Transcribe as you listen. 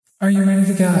Are you ready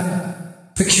to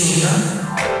get peculiar?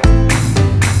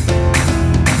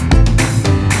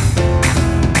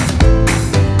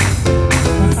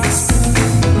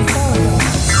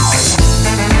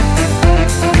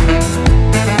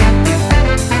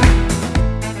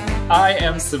 I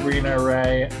am Sabrina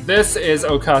Ray. This is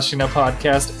Okashina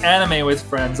Podcast, Anime with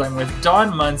Friends. I'm with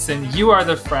Don Munson. You are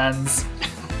the friends.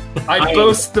 I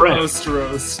boast the most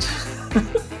roast.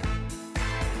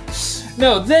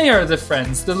 No, they are the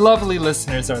friends. The lovely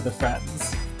listeners are the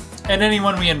friends. And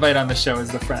anyone we invite on the show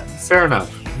is the friends. Fair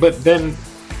enough. But then,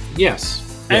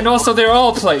 yes. And also, they're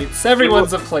all plates.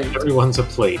 Everyone's a plate. Everyone's a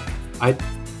plate. I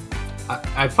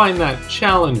find that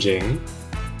challenging,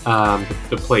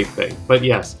 the plate thing. But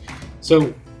yes.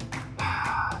 So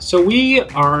we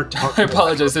are talking... I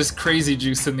apologize. There's crazy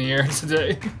juice in the air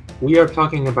today. We are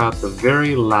talking about the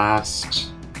very last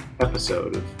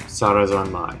episode of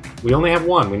Sarazanmai. We only have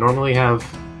one. We normally have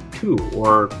 2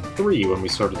 or 3 when we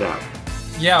started out.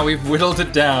 Yeah, we've whittled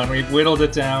it down.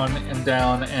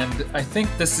 And I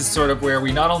think this is sort of where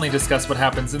we not only discuss what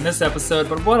happens in this episode,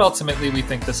 but what ultimately we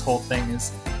think this whole thing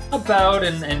is about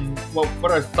and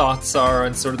what our thoughts are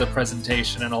and sort of the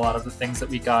presentation and a lot of the things that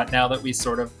we got now that we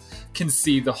sort of can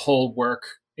see the whole work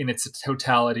in its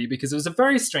totality, because it was a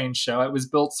very strange show. It was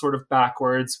built sort of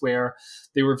backwards, where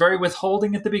they were very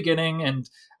withholding at the beginning, and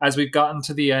as we've gotten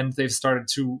to the end, they've started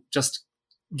to just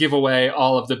give away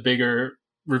all of the bigger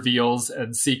reveals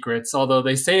and secrets, although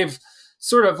they save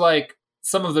sort of like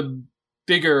some of the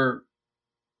bigger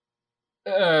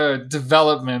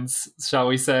developments, shall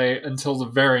we say, until the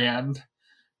very end,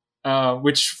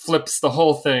 which flips the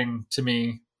whole thing to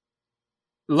me.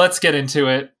 Let's get into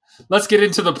it. Let's get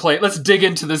into the plate. Let's dig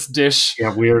into this dish.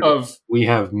 Yeah, we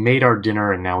have made our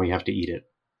dinner and now we have to eat it.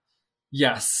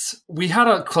 Yes. We had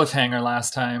a cliffhanger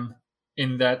last time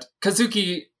in that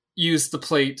Kazuki used the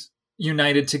plate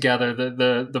united together,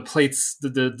 the plates,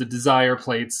 the desire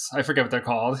plates. I forget what they're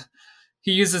called.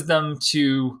 He uses them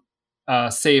to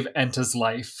save Enta's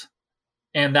life.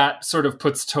 And that sort of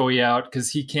puts Toei out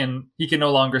because he can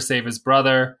no longer save his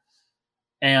brother.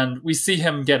 And we see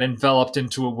him get enveloped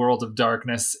into a world of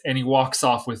darkness, and he walks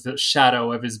off with the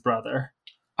shadow of his brother.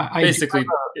 I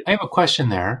have a question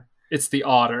there. It's the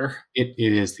otter. It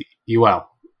is the... Well,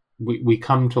 we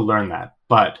come to learn that.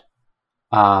 But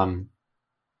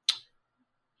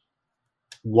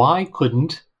why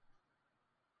couldn't...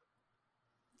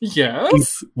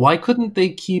 Yes? Why couldn't they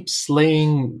keep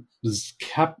slaying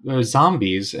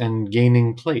zombies and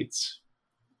gaining plates?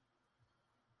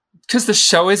 Because the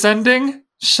show is ending?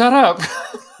 Shut up.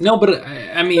 No, but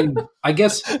I mean, I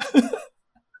guess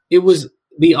it was...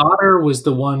 The otter was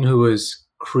the one who was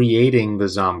creating the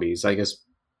zombies, I guess.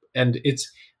 And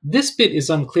this bit is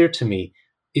unclear to me.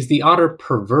 Is the otter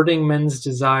perverting men's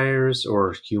desires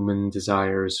or human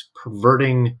desires?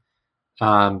 Perverting,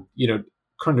 kind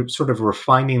of sort of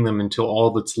refining them until all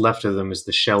that's left of them is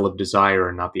the shell of desire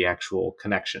and not the actual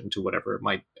connection to whatever it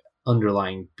might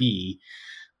underlying be.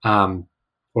 Or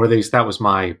at least that was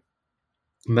my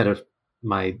meta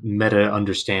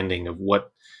understanding of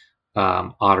what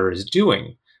Otter is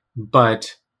doing.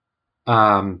 But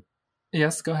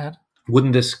yes, go ahead.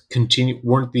 Wouldn't this continue?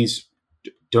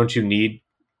 Don't you need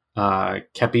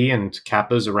Kepi and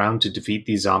Kappas around to defeat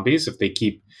these zombies if they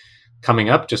keep coming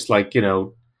up? Just like,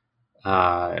 you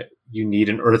need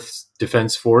an Earth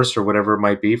Defense Force or whatever it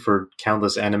might be for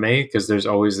countless anime, because there's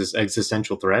always this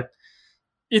existential threat.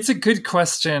 It's a good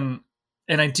question.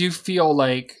 And I do feel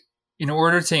like in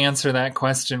order to answer that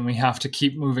question, we have to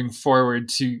keep moving forward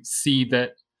to see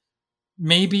that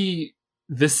maybe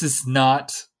this is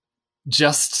not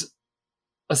just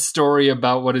a story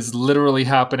about what is literally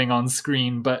happening on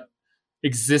screen, but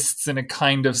exists in a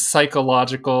kind of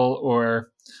psychological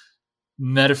or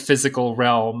metaphysical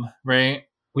realm, right?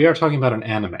 We are talking about an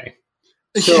anime.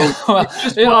 So yeah,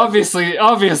 well,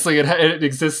 obviously it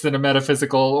exists in a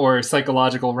metaphysical or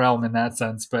psychological realm in that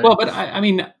sense. But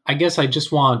I guess I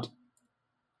just want,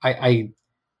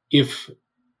 if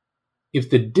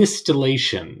the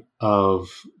distillation of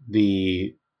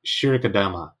the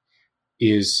Shirikadama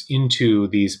is into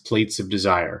these plates of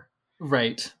desire,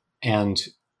 right? And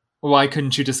why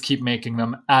couldn't you just keep making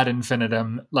them ad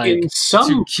infinitum, like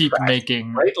to keep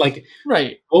making, right? Like,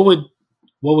 right? What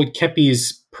would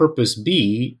Kepi's purpose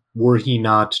be were he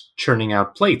not churning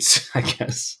out plates, I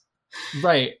guess?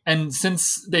 Right. And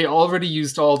since they already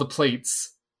used all the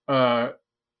plates,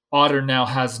 Otter now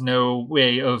has no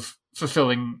way of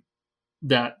fulfilling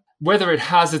that. Whether it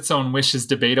has its own wish is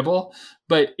debatable,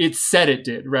 but it said it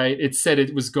did, right? It said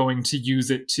it was going to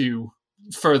use it to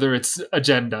further its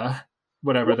agenda,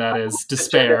 whatever that is,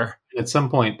 despair. At some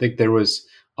point, there was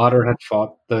Otter had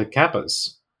fought the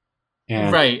Kappas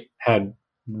and Right. had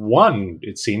won,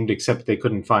 it seemed, except they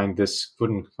couldn't find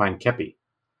Kepi.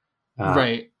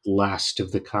 Right. Last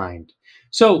of the kind.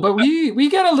 So, but we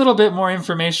get a little bit more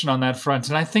information on that front,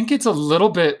 and I think it's a little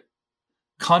bit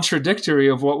contradictory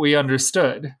of what we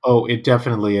understood. Oh, it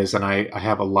definitely is, and I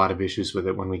have a lot of issues with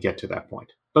it when we get to that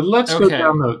point. But let's go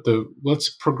down let's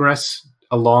progress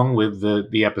along with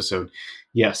the episode.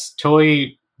 Yes,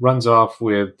 Toei runs off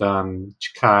with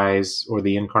Chikai's, or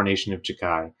the incarnation of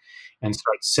Chikai, and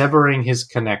starts severing his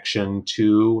connection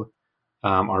to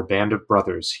our band of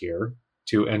brothers here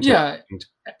to enter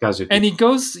Kazuki. And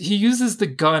he uses the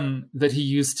gun that he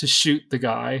used to shoot the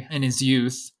guy in his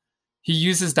youth. He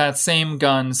uses that same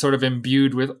gun, sort of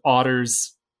imbued with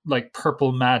Otter's like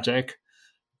purple magic,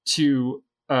 to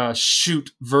shoot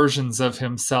versions of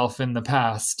himself in the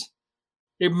past.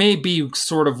 It may be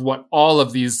sort of what all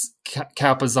of these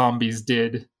Kappa zombies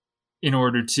did in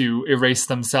order to erase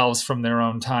themselves from their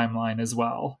own timeline as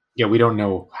well. Yeah, we don't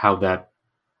know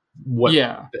what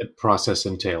that process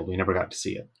entailed. We never got to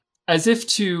see it. As if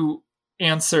to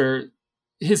answer,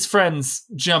 his friends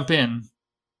jump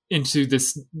into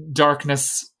this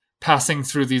darkness, passing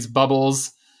through these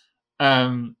bubbles,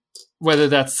 whether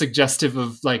that's suggestive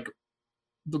of like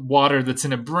the water that's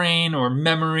in a brain or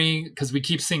memory, because we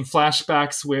keep seeing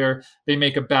flashbacks where they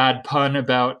make a bad pun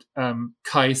about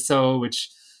Kaiso, which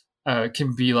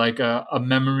can be like a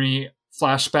memory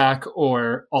flashback,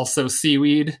 or also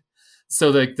seaweed. So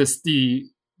like the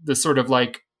sort of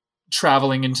like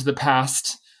traveling into the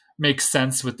past makes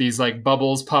sense with these like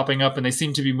bubbles popping up, and they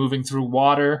seem to be moving through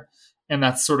water, and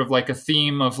that's sort of like a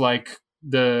theme of like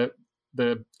the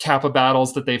Kappa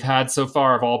battles that they've had so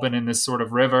far have all been in this sort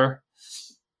of river,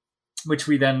 which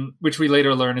we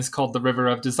later learn is called the River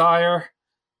of Desire,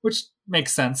 which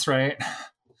makes sense, right?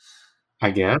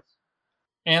 I guess.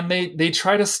 And they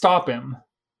try to stop him,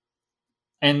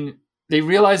 and they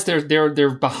realize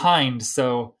they're behind,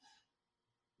 so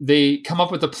they come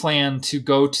up with a plan to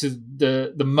go to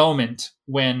the moment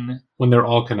when they're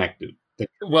all connected.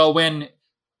 Well, when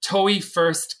Toei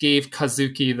first gave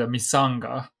Kazuki the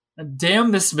Misanga.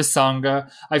 Damn this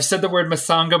Misanga. I've said the word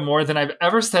Misanga more than I've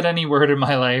ever said any word in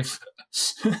my life.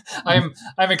 I'm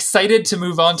excited to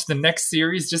move on to the next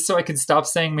series just so I can stop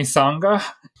saying Misanga.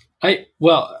 The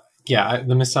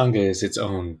Misanga is its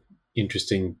own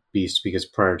interesting beast, because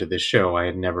prior to this show I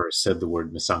had never said the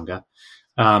word Misanga.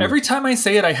 Every time I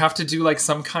say it, I have to do like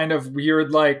some kind of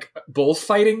weird like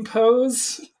bullfighting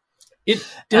pose.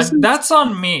 And that's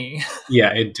on me.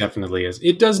 Yeah, it definitely is.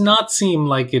 It does not seem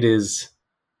like it is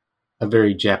a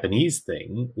very Japanese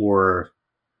thing, or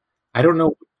I don't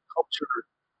know culture.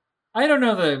 I don't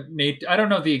know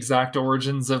the exact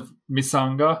origins of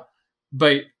Misanga,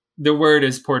 but the word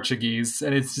is Portuguese,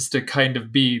 and it's just a kind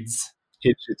of beads.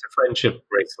 It's a friendship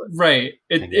bracelet. Right.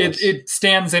 It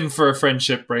stands in for a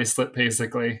friendship bracelet,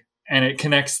 basically, and it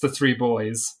connects the three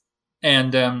boys.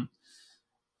 And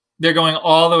they're going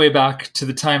all the way back to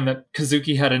the time that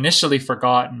Kazuki had initially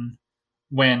forgotten,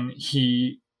 when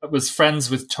he was friends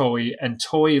with Toei, and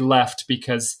Toei left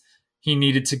because he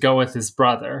needed to go with his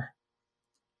brother.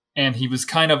 And he was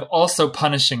kind of also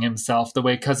punishing himself the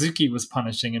way Kazuki was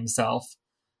punishing himself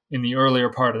in the earlier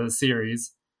part of the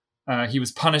series. He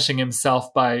was punishing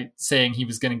himself by saying he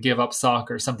was going to give up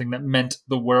soccer, something that meant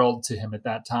the world to him at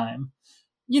that time.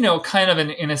 You know, kind of an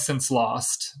innocence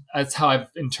lost. That's how I've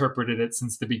interpreted it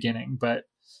since the beginning. But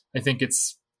I think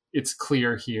it's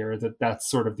clear here that that's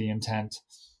sort of the intent.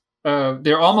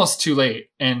 They're almost too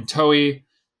late, and Toei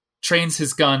trains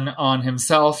his gun on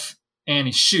himself, and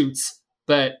he shoots,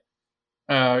 but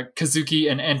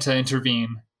Kazuki and Enta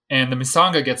intervene, and the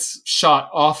Misanga gets shot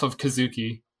off of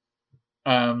Kazuki,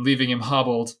 leaving him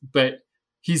hobbled, but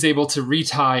he's able to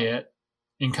retie it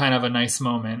in kind of a nice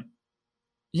moment.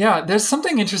 Yeah, there's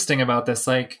something interesting about this.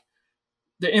 Like,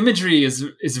 the imagery is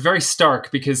very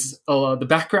stark, because the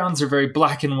backgrounds are very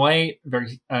black and white,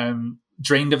 very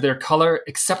drained of their color,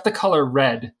 except the color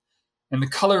red. And the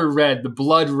color red, the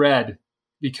blood red,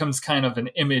 becomes kind of an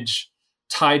image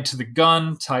tied to the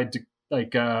gun, tied to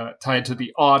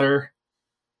the otter.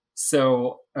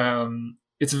 So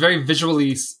it's very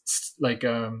visually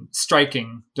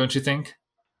striking, don't you think?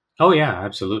 Oh yeah,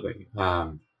 absolutely.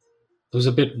 It was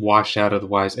a bit washed out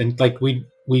otherwise, and like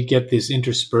we get this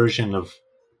interspersion of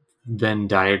Venn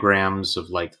diagrams of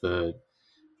like the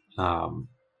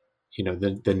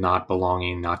the not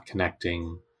belonging, not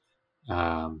connecting,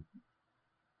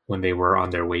 when they were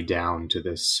on their way down to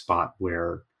this spot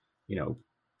where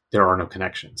there are no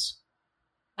connections.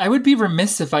 I would be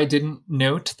remiss if I didn't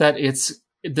note that it's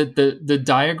the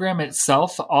diagram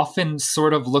itself often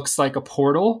sort of looks like a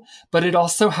portal, but it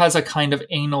also has a kind of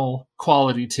anal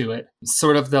quality to it.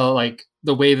 Sort of the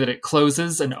way that it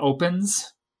closes and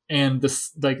opens, and the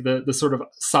sort of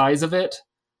size of it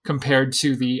compared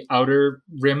to the outer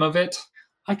rim of it.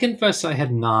 I confess I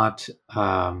had not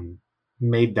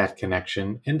made that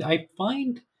connection, and I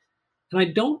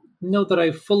don't know that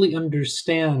I fully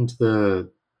understand the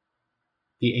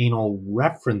anal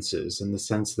references, in the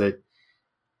sense that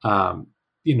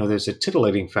there's a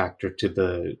titillating factor to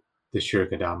the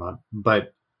Shirokadama,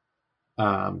 but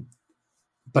I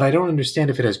don't understand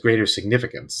if it has greater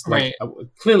significance. Right. Like,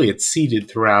 clearly it's seeded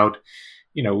throughout.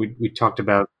 We talked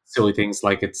about silly things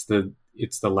like it's the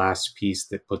last piece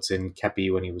that puts in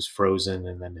Kepi when he was frozen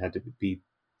and then had to be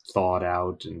thawed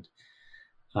out, and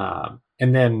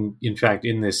then in fact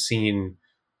in this scene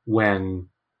when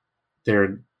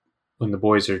Enta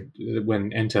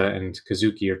and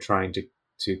Kazuki are trying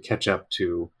to catch up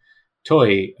to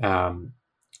Toi,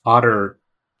 Otter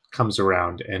comes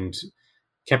around and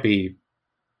Kepi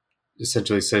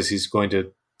essentially says he's going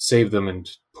to save them and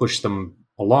push them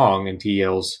along, and he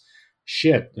yells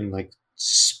shit and like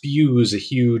spews a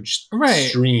huge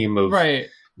stream of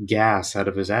gas out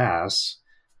of his ass.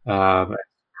 Cover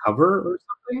or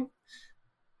something?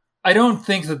 I don't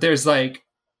think that there's like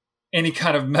any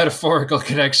kind of metaphorical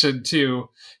connection to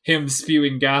him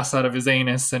spewing gas out of his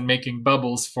anus and making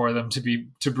bubbles for them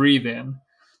to breathe in.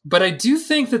 But I do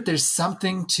think that there's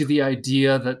something to the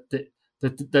idea that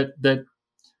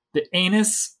the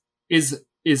anus is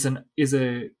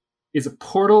a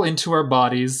portal into our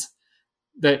bodies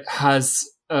that has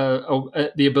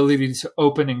the ability to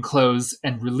open and close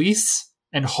and release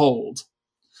and hold.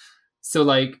 So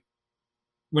like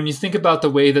when you think about the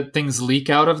way that things leak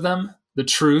out of them, the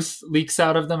truth leaks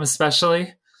out of them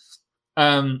especially,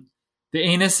 the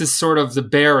anus is sort of the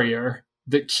barrier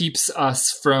that keeps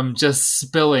us from just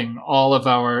spilling all of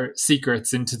our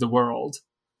secrets into the world.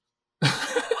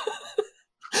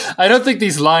 I don't think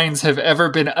these lines have ever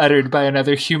been uttered by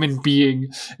another human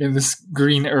being in this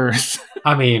green earth.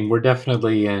 I mean, we're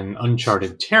definitely in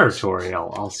uncharted territory.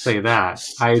 I'll say that.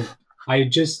 I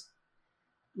just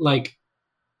like,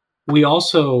 we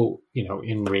also,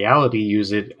 in reality,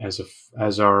 use it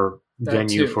as our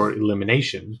venue for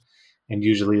elimination, and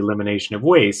usually elimination of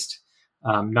waste.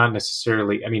 Not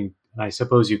necessarily. I mean, I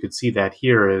suppose you could see that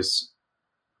here as,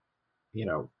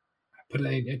 but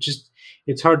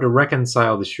it's hard to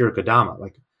reconcile the Shirokadama.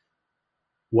 Like,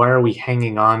 why are we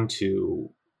hanging on to,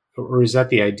 or is that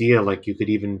the idea? Like, you could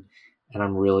even, and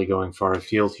I'm really going far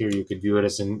afield here, you could view it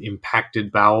as an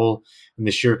impacted bowel, and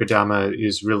the Shirokadama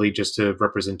is really just a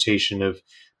representation of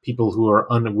people who are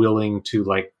unwilling to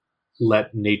like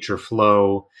let nature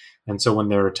flow. And so when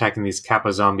they're attacking these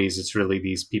Kappa zombies, it's really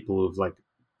these people who've like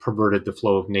perverted the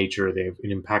flow of nature. They have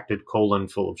an impacted colon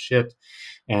full of shit,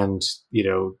 and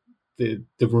the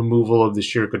removal of the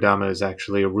Shirokadama is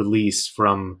actually a release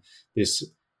from this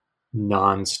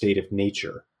non-state of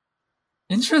nature.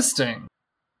 Interesting.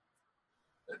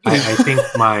 I think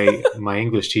my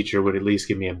English teacher would at least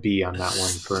give me a B on that one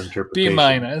for interpretation.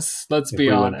 B-. Let's be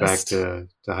honest. Went back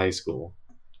to high school.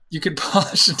 You could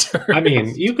polish a turd. I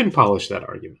mean, you can polish that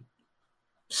argument.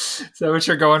 Is that what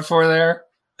you're going for there?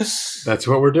 That's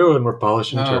what we're doing. We're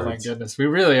polishing turds. Oh my goodness, we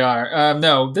really are.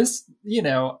 No, this,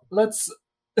 let's...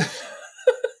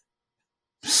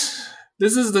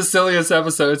 This is the silliest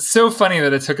episode. It's so funny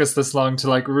that it took us this long to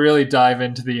like really dive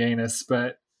into the anus,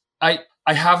 but I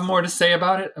have more to say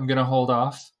about it. I'm going to hold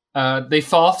off. They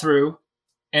fall through,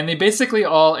 and they basically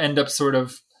all end up sort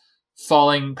of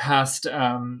falling past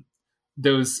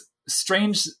those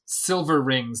strange silver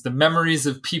rings, the memories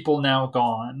of people now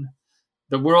gone.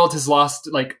 The world has lost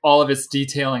like all of its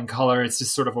detail and color. It's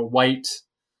just sort of a white,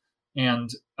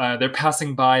 and they're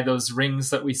passing by those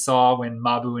rings that we saw when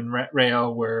Mabu and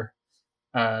Reo were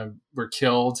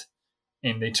killed,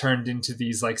 and they turned into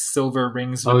these like silver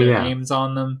rings with their names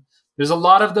on them. There's a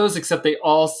lot of those, except they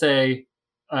all say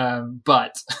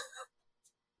but.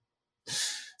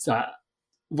 So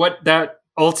what that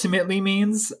ultimately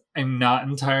means, I'm not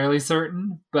entirely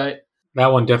certain, but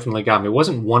that one definitely got me.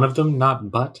 Wasn't one of them not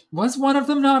but? Was one of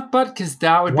them not but? Because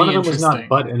that would one be interesting. One of them was not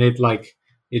but, and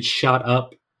it shot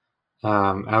up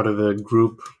out of the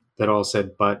group that all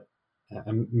said but.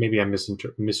 Maybe I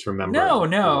misremember.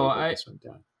 No.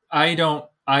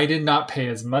 I did not pay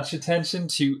as much attention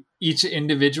to each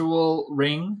individual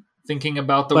ring, thinking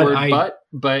about the word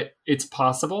but it's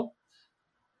possible.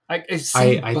 I think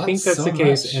that's so the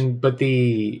case,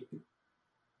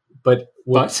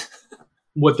 much.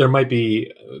 What there might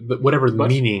be, whatever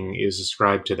meaning is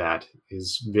ascribed to that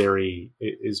is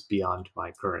beyond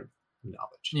my current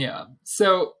knowledge. Yeah.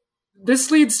 So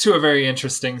this leads to a very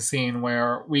interesting scene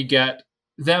where we get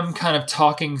them kind of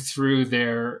talking through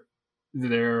their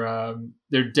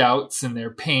doubts and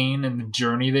their pain and the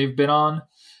journey they've been on.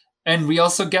 And we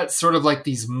also get sort of like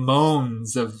these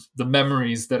moans of the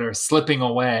memories that are slipping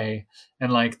away,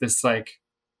 and like this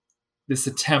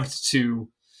attempt to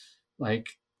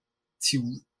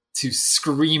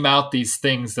scream out these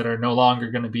things that are no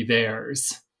longer going to be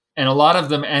theirs. And a lot of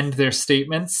them end their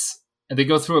statements, and they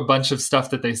go through a bunch of stuff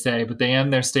that they say, but they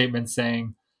end their statements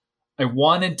saying, I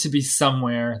wanted to be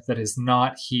somewhere that is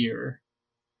not here.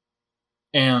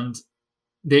 And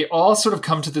they all sort of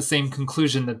come to the same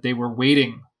conclusion, that they were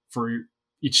waiting for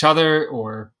each other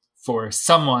or for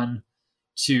someone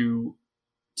to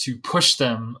push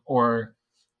them or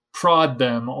prod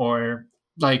them or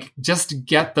like just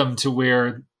get them to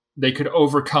where they could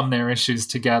overcome their issues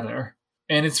together.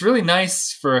 And it's really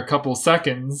nice for a couple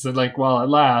seconds, like while it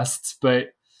lasts, but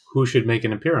who should make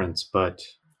an appearance but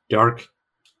Dark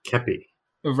Kepi?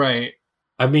 Right.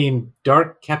 I mean,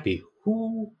 Dark Kepi.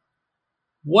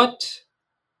 What?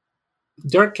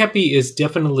 Dark Kepi is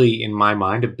definitely, in my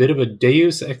mind, a bit of a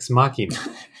deus ex machina.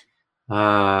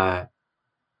 I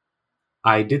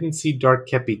didn't see Dark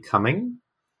Kepi coming.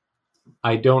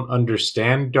 I don't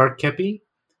understand Dark Kepi.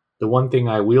 The one thing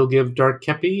I will give Dark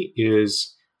Kepi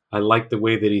is I like the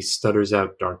way that he stutters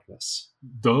out darkness.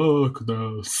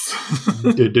 Darkness.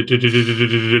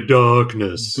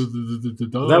 Darkness.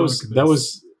 That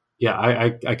was yeah,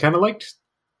 I kind of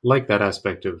liked that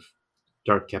aspect of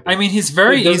Dark Kepi. I mean, he's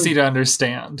very easy to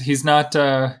understand. He's not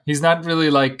really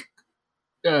like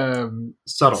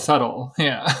subtle.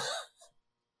 Yeah.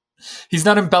 He's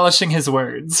not embellishing his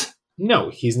words. No,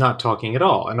 he's not talking at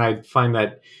all. And I find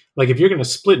that, like, if you're going to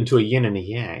split into a yin and a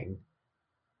yang,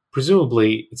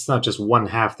 presumably it's not just one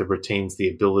half that retains the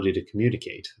ability to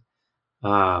communicate.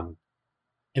 And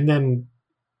then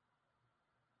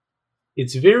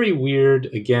it's very weird,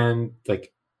 again,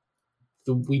 like,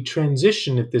 we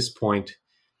transition at this point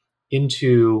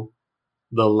into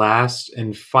the last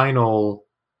and final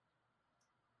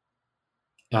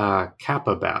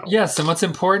Kappa battle. Yes, and what's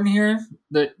important here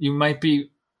that you might be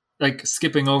like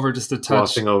skipping over just a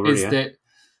touch is that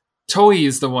Toei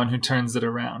is the one who turns it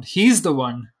around. He's the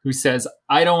one who says,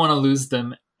 I don't want to lose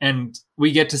them, and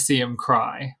we get to see him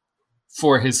cry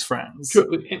for his friends.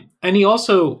 True. And he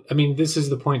also, I mean, this is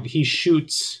the point, he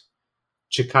shoots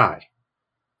Chikai.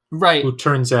 Right. Who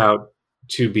turns out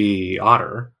to be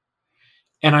Otter.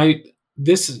 And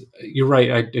you're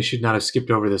right, I should not have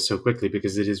skipped over this so quickly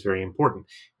because it is very important.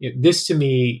 This to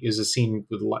me is a scene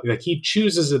with, like, he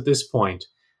chooses at this point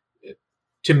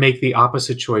to make the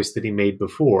opposite choice that he made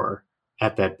before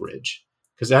at that bridge.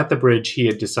 Because at the bridge, he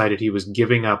had decided he was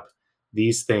giving up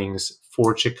these things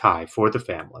for Chikai, for the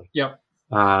family. Yep.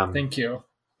 Thank you.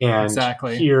 And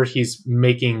exactly. Here he's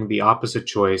making the opposite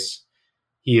choice.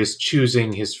 He is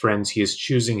choosing his friends. He is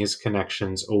choosing his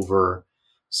connections over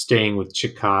staying with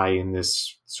Chikai in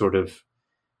this sort of,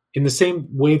 in the same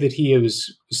way that he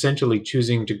was essentially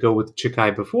choosing to go with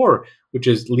Chikai before, which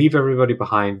is leave everybody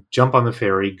behind, jump on the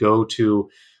ferry, go to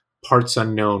parts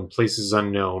unknown, places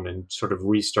unknown, and sort of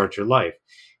restart your life.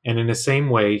 And in the same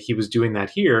way, he was doing that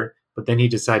here, but then he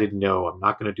decided, no, I'm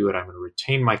not going to do it. I'm going to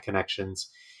retain my connections.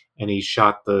 And he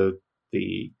shot the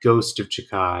ghost of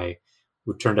Chikai,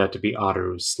 who turned out to be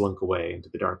Otter, who slunk away into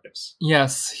the darkness.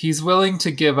 Yes, he's willing to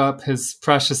give up his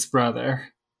precious brother,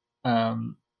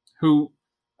 who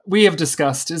we have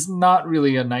discussed is not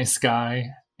really a nice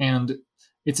guy, and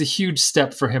it's a huge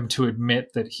step for him to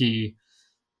admit that he's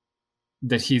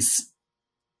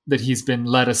been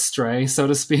led astray, so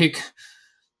to speak,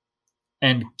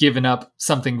 and given up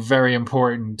something very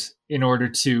important in order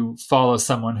to follow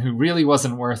someone who really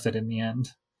wasn't worth it in the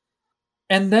end.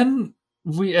 And then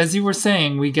we, as you were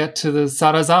saying, we get to the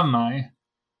Sarazanmai.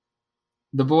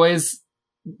 The boys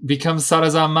become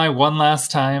Sarazanmai one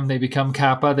last time. They become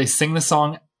Kappa. They sing the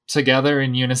song together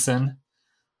in unison.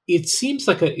 It seems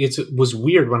like it was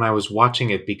weird when I was watching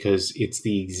it because it's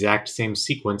the exact same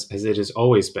sequence as it has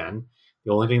always been.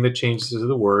 The only thing that changes are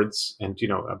the words and,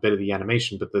 a bit of the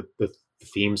animation, but the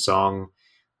theme song,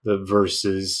 the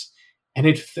verses, and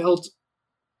it felt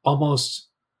almost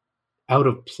out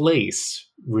of place,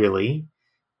 really,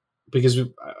 because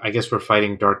I guess we're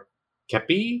fighting Dark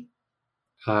Kepi.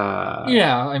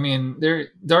 Yeah, I mean,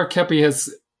 Dark Kepi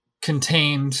has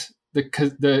contained the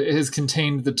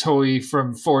Toei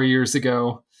from 4 years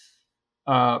ago,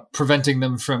 preventing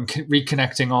them from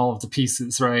reconnecting all of the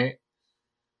pieces, right?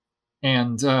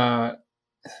 And I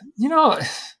don't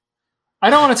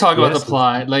want to talk about the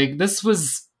plot. Like this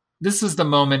was the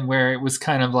moment where it was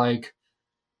kind of like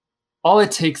all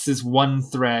it takes is one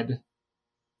thread.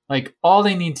 Like, all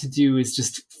they need to do is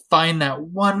just find that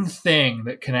one thing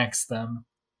that connects them.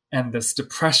 And this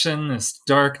depression, this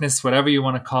darkness, whatever you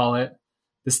want to call it,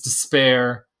 this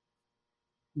despair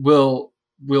will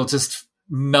just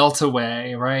melt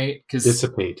away, right? Because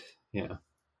dissipate. Yeah.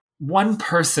 One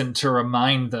person to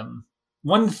remind them,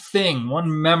 one thing,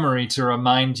 one memory to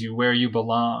remind you where you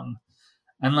belong.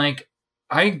 And like,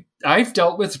 I've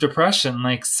dealt with depression.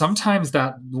 Like, sometimes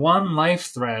that one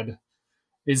life thread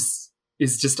is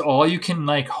just all you can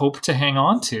like hope to hang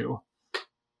on to.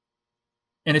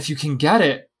 And if you can get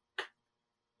it,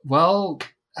 well,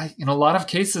 in a lot of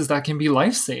cases that can be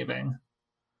life-saving.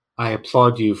 I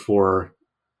applaud you for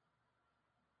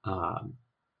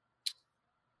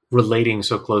relating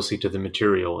so closely to the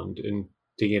material and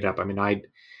digging it up. I mean, I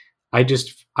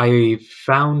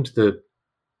found I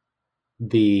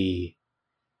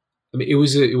mean, it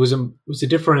was a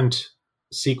different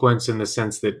sequence in the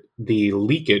sense that the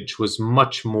leakage was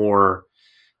much more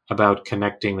about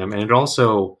connecting them, and it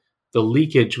also, the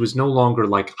leakage was no longer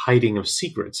like hiding of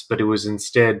secrets, but it was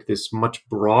instead this much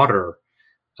broader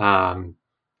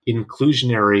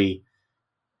inclusionary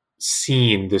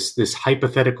scene, this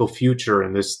hypothetical future,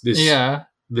 and this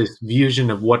vision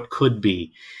of what could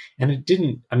be. And it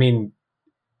didn't, I mean,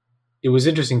 it was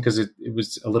interesting because it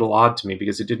was a little odd to me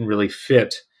because it didn't really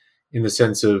fit in the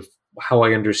sense of how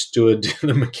I understood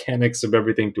the mechanics of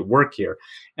everything to work here.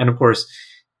 And of course,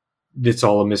 it's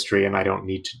all a mystery, and I don't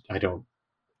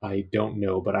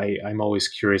know, but I'm always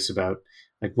curious about,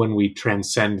 like, when we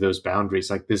transcend those boundaries,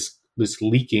 like this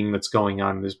leaking that's going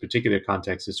on in this particular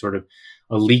context is sort of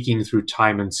a leaking through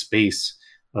time and space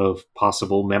of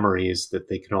possible memories that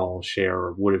they can all share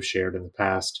or would have shared in the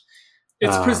past.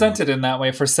 It's presented in that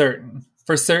way for certain,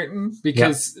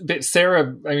 because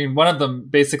Sarah, I mean, one of them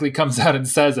basically comes out and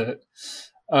says it,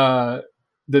 that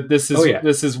this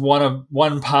is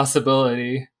one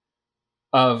possibility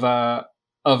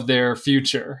of their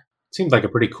future. Seemed like a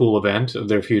pretty cool event of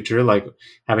their future, like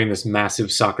having this massive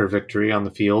soccer victory on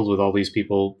the field with all these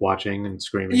people watching and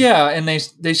screaming. Yeah, and they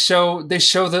sort of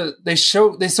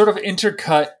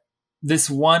intercut this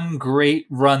one great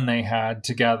run they had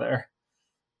together,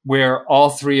 where all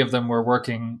three of them were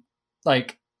working,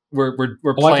 like were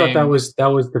playing. I thought that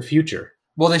was the future.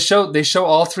 Well, they show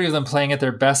all three of them playing at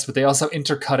their best, but they also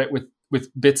intercut it with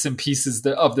bits and pieces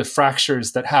of the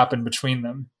fractures that happened between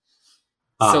them.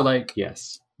 So, like,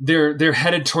 yes. They're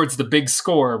headed towards the big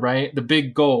score, right? The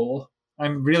big goal.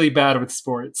 I'm really bad with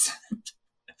sports.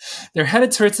 They're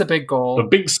headed towards the big goal. The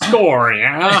big score,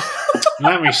 yeah?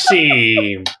 Let me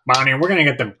see, Bonnie. We're going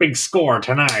to get the big score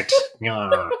tonight.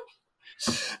 Yeah.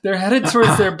 They're headed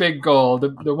towards their big goal.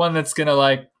 The one that's going to,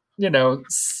 like, you know...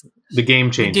 The game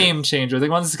changer. The game changer. The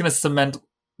one that's going to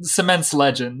cement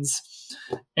legends.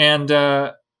 And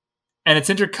it's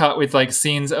intercut with, like,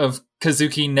 scenes of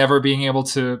Kazuki never being able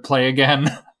to play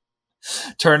again.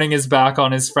 Turning his back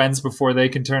on his friends before they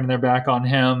can turn their back on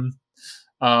him.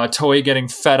 Toei getting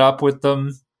fed up with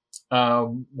them,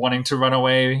 wanting to run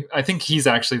away. I think he's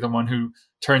actually the one who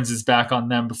turns his back on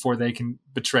them before they can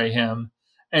betray him,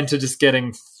 and to just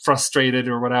getting frustrated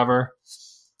or whatever.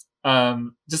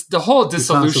 Just the whole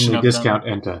dissolution of them.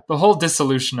 Enta. The whole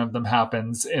dissolution of them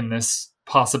happens in this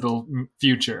possible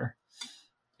future.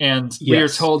 And we are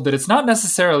told that it's not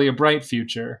necessarily a bright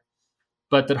future,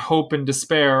 but that hope and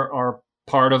despair are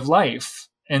part of life.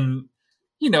 And,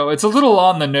 you know, it's a little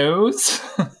on the nose.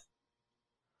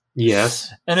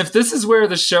 Yes. And if this is where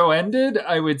the show ended,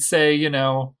 I would say, you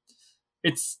know,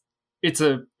 it's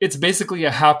basically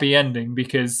a happy ending,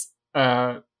 because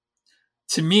to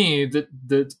me,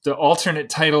 the alternate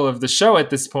title of the show at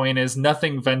this point is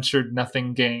Nothing Ventured,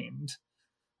 Nothing Gained.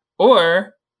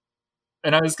 Or,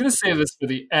 and I was going to say this for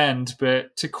the end,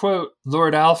 but to quote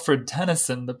Lord Alfred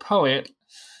Tennyson, the poet,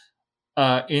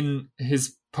 in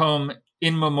his poem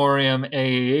In Memoriam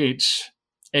AHH,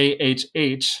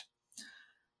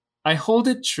 I hold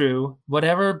it true,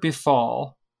 whatever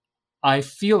befall, I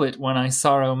feel it when I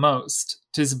sorrow most.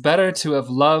 'Tis better to have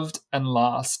loved and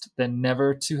lost than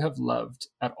never to have loved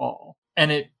at all.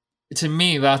 And to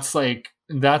me, that's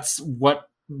what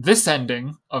this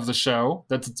ending of the show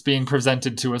that's being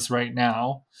presented to us right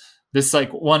now, this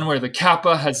like one where the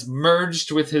Kappa has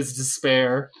merged with his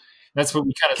despair. That's what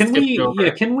we kind of skipped over.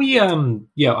 Yeah, can we? I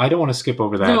don't want to skip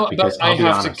over that. No, because but I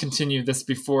have to continue this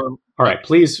before. All right,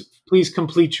 please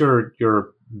complete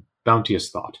your bounteous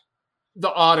thought.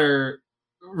 The otter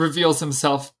reveals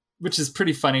himself, which is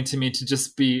pretty funny to me, to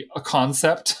just be a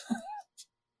concept.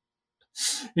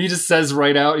 He just says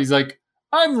right out, he's like,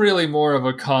 I'm really more of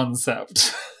a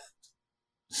concept.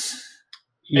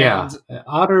 Yeah,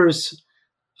 otters.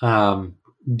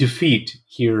 defeat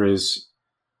here is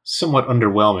somewhat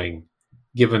underwhelming,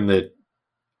 given that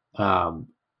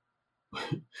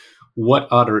what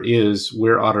Otter is,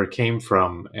 where Otter came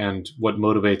from, and what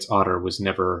motivates Otter was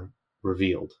never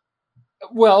revealed.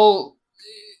 Well,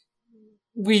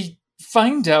 we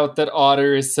find out that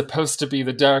Otter is supposed to be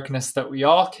the darkness that we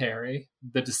all carry,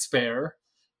 the despair,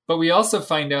 but we also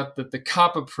find out that the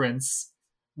Kappa Prince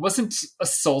wasn't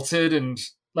assaulted and,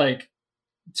 like,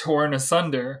 torn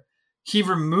asunder. He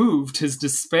removed his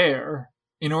despair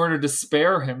in order to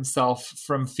spare himself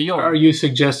from feeling. Are you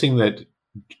suggesting that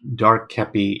Dark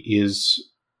Kepi is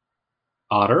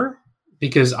Otter?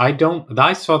 Because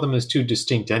I saw them as two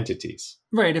distinct entities.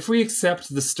 Right, if we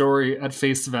accept the story at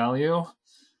face value,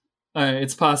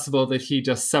 it's possible that he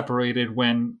just separated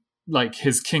when, like,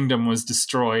 his kingdom was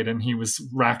destroyed and he was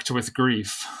racked with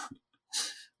grief.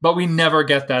 But we never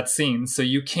get that scene, so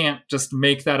you can't just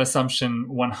make that assumption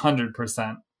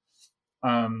 100%.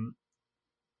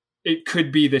 It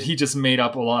could be that he just made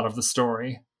up a lot of the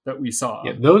story that we saw.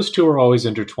 Yeah, those two are always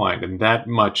intertwined, and that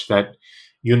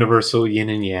universal yin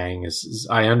and yang is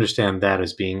I understand that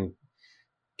as being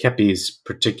Kepi's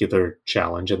particular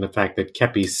challenge, and the fact that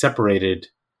Kepi separated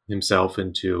himself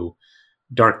into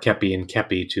Dark Kepi and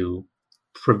Kepi to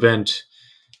prevent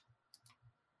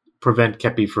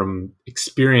Kepi from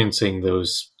experiencing the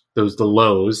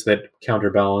lows that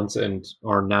counterbalance and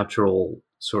are natural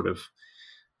sort of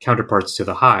counterparts to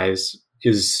the highs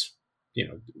is,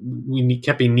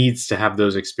 Kepi needs to have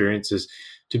those experiences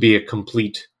to be a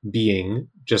complete being,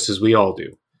 just as we all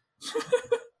do.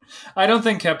 I don't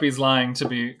think Kepi's lying, to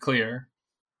be clear.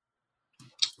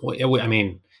 Well, I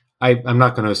mean, I'm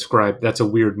not going to ascribe. That's a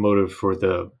weird motive for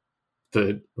the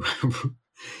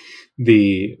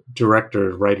the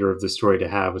writer of the story to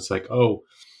have. It's like, oh,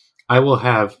 I will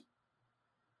have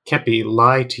Kepi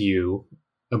lie to you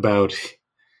about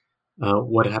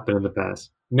what happened in the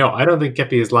past. No, I don't think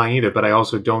Kepi is lying either, but I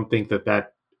also don't think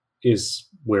that is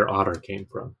where Otter came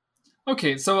from.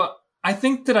 Okay, so I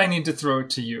think that I need to throw it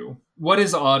to you. What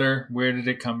is Otter? Where did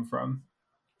it come from?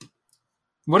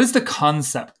 What is the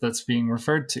concept that's being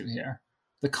referred to here?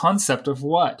 The concept of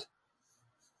what?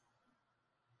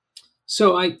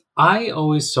 So I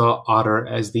always saw Otter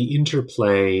as the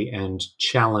interplay and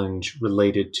challenge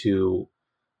related to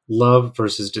love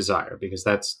versus desire, because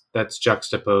that's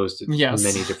juxtaposed in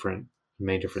many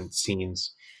different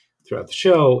scenes throughout the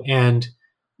show, and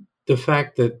the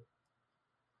fact that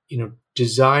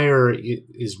desire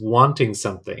is wanting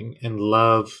something, and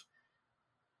love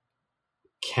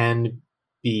can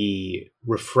be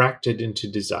refracted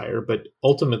into desire, but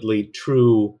ultimately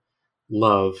true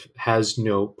love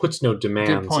puts no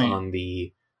demands on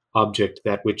the object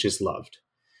that which is loved.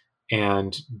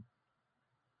 And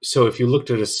so if you looked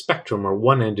at a spectrum, where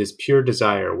one end is pure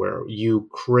desire, where you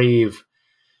crave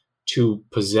to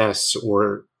possess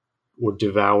or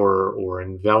devour or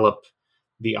envelop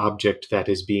the object that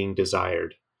is being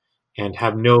desired, and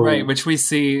have no which we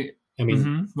see. I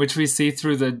mean, which we see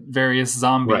through the various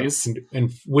zombies, right,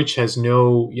 and which has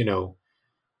no,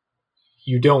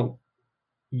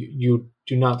 you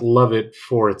do not love it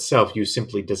for itself. You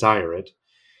simply desire it.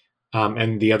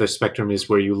 And the other spectrum is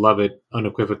where you love it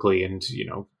unequivocally, and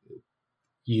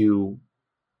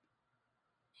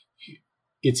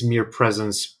its mere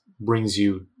presence brings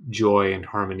you joy and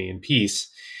harmony and peace,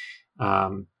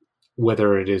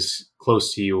 whether it is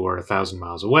close to you or 1,000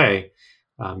 miles away.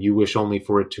 You wish only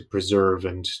for it to preserve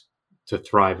and to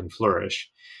thrive and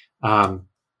flourish.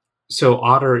 So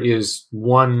Otter is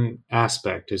one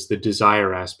aspect, is the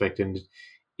desire aspect, and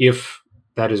if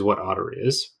that is what Otter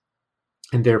is,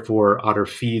 and therefore Otter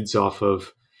feeds off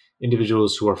of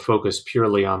individuals who are focused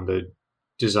purely on the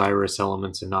desirous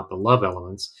elements and not the love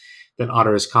elements, then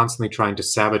Otter is constantly trying to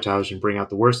sabotage and bring out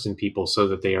the worst in people so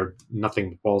that they are nothing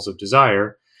but balls of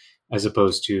desire, as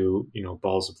opposed to,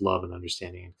 balls of love and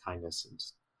understanding and kindness and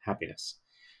happiness.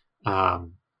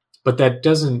 But that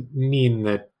doesn't mean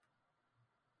that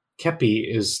Kepi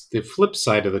is the flip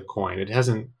side of the coin.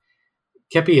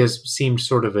 Kepi has seemed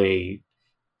sort of a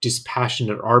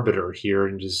dispassionate arbiter here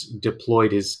and just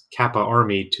deployed his Kappa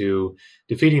army to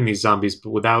defeating these zombies, but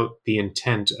without the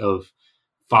intent of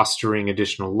fostering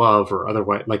additional love or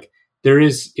otherwise. Like, there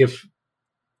is, if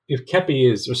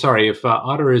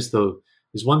Otter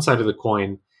is one side of the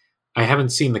coin, I haven't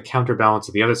seen the counterbalance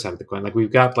of the other side of the coin. Like,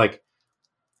 we've got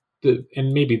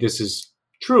and maybe this is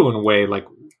true in a way, like,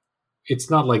 it's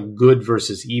not like good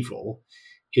versus evil.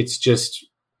 It's just,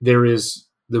 there is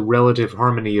the relative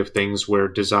harmony of things where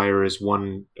desire is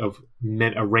one of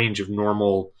a range of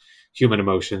normal human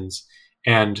emotions,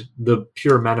 and the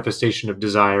pure manifestation of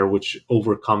desire, which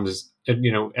overcomes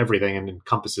everything and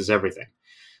encompasses everything.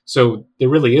 So there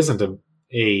really isn't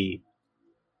a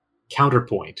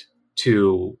counterpoint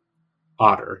to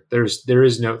Otter. There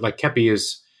is no, like, Kepi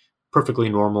is perfectly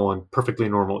normal, and perfectly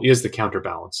normal is the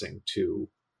counterbalancing to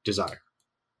desire.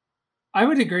 I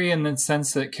would agree in the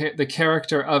sense that the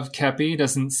character of Kepi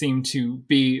doesn't seem to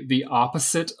be the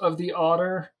opposite of the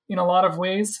Otter in a lot of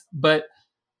ways, but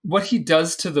what he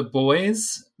does to the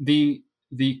boys, the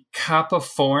Kappa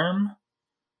form,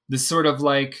 the sort of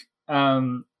like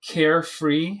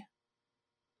carefree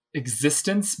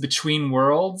existence between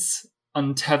worlds,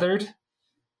 untethered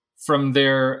from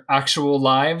their actual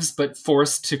lives, but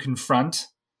forced to confront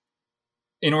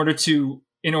in order to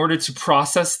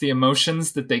process the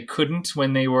emotions that they couldn't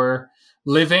when they were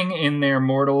living in their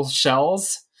mortal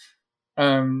shells,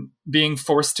 being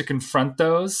forced to confront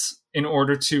those in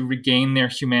order to regain their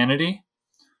humanity.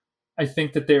 I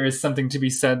think that there is something to be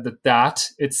said that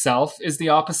itself is the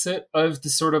opposite of the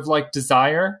sort of like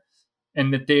desire,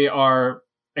 and that they are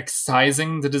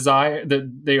excising the desire,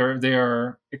 that they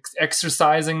are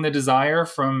exercising the desire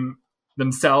from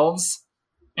themselves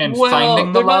and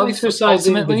finding the love.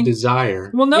 Exercising the desire.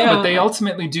 Well, no, but they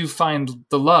ultimately do find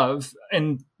the love.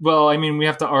 And well, I mean, we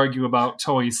have to argue about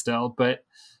Toei still, but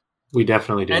we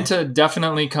definitely do. Enta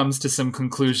definitely comes to some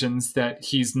conclusions that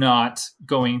he's not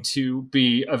going to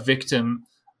be a victim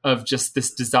of just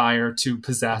this desire to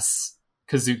possess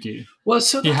Kazuki. Well,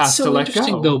 so he has to let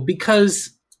go, though,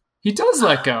 because he does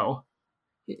let go.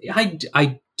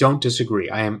 I don't disagree.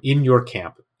 I am in your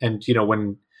camp, and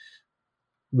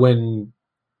when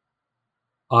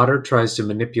Otter tries to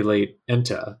manipulate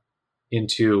Enta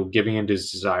into giving in to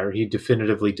his desire, he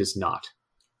definitively does not.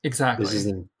 Exactly. This is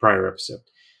in the prior episode.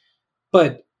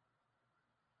 But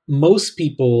most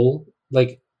people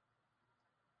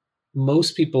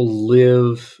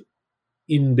live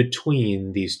in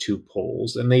between these two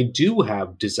poles, and they do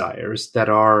have desires that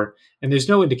are, and there's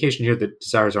no indication here that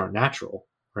desires aren't natural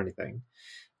or anything.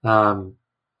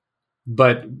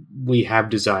 But we have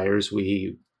desires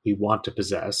we want to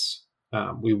possess.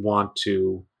 We want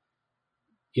to,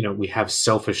 we have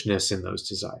selfishness in those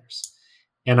desires.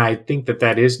 And I think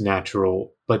that is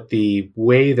natural, but the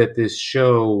way that this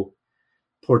show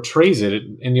portrays it,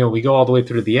 and, we go all the way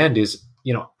through to the end, is,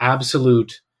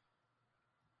 absolute.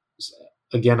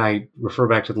 Again, I refer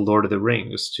back to the Lord of the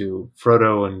Rings, to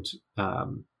Frodo and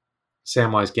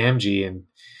Samwise Gamgee,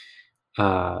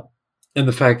 and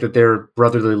the fact that their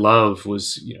brotherly love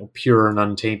was, pure and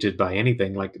untainted by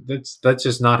anything. Like that's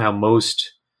just not how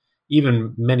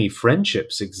even many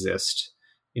friendships exist.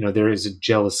 There is a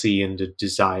jealousy and a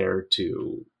desire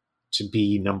to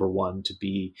be number one,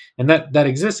 and that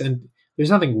exists, and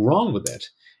there's nothing wrong with it.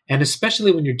 And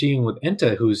especially when you're dealing with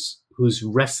Enta, who's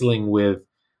wrestling with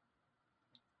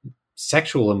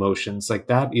sexual emotions, like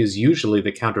that is usually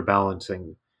the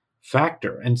counterbalancing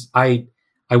factor. And I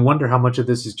wonder how much of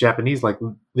this is Japanese. Like,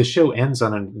 the show ends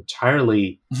on an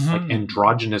entirely like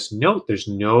androgynous note. There's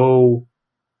no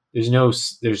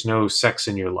sex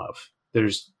in your love.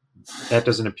 That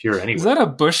doesn't appear anywhere. Is that a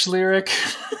Bush lyric?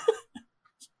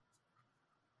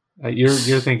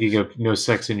 You're thinking of No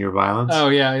Sex in Your Violence? Oh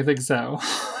yeah, I think so.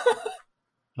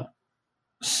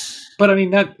 But I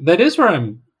mean, that is where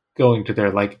I'm going to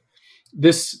there. Like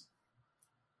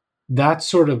that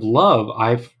sort of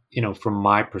love, from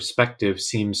my perspective,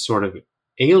 seems sort of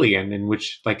alien, in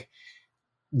which, like,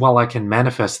 while I can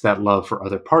manifest that love for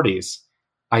other parties,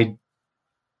 I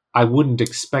wouldn't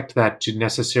expect that to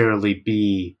necessarily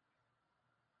be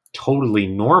totally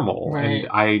normal. Right.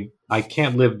 And I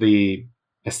can't live the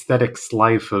aesthetics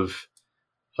life of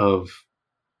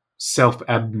self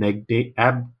abnegation.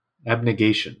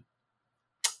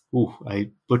 Ooh,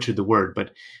 I butchered the word,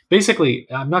 but basically,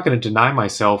 I'm not going to deny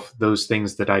myself those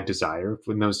things that I desire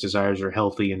when those desires are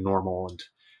healthy and normal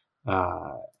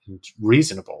and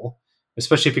reasonable.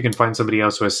 Especially if you can find somebody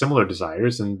else who has similar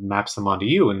desires and maps them onto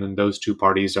you, and then those two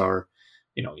parties are,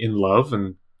 in love,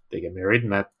 and they get married,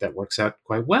 and that works out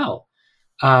quite well.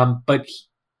 But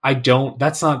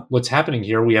that's not what's happening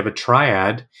here. We have a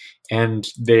triad, and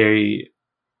they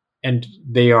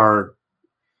are,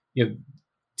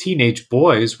 teenage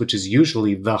boys, which is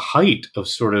usually the height of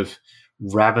sort of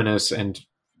ravenous and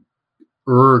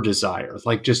desire,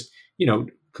 like just,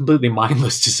 completely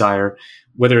mindless desire,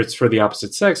 whether it's for the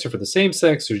opposite sex or for the same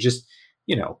sex, or just,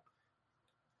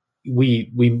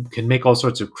 we can make all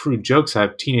sorts of crude jokes. I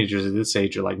have teenagers at this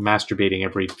age are like masturbating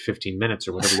every 15 minutes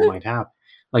or whatever you might have.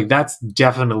 Like, that's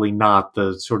definitely not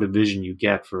the sort of vision you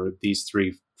get for these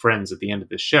three friends at the end of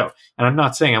this show. And I'm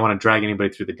not saying I want to drag anybody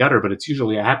through the gutter, but it's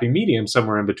usually a happy medium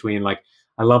somewhere in between. Like,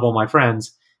 I love all my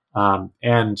friends,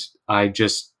 and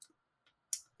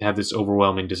have this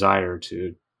overwhelming desire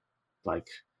to like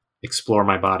explore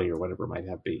my body or whatever it might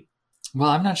have be. Well,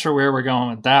 I'm not sure where we're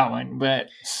going with that one, but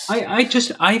I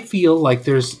feel like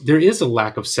there is a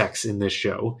lack of sex in this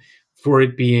show for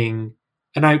it being,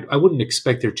 and I wouldn't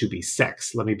expect there to be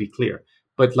sex, let me be clear.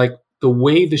 But like the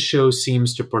way the show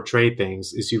seems to portray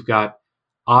things is you've got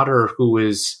Otter, who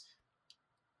is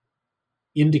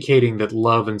indicating that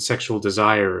love and sexual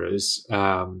desire is,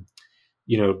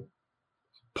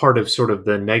 part of sort of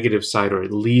the negative side, or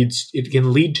it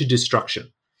can lead to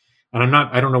destruction. And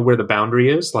I don't know where the boundary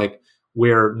is, like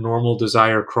where normal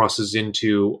desire crosses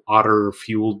into otter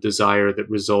fueled desire that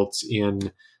results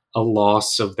in a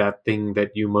loss of that thing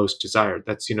that you most desired.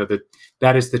 That's,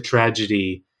 that is the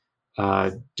tragedy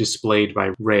displayed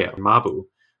by Rhea and Mabu,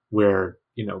 where,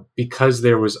 because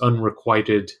there was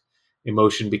unrequited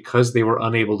emotion, because they were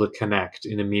unable to connect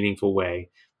in a meaningful way,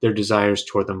 their desires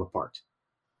tore them apart.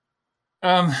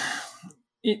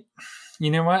 You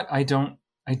know what? I don't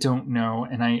know.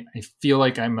 And I feel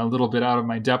like I'm a little bit out of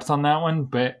my depth on that one,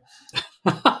 but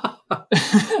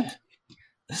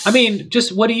I mean,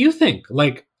 just what do you think?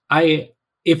 Like,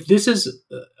 if this is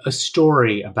a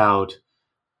story about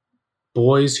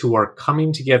boys who are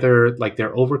coming together, like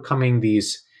they're overcoming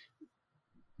these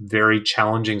very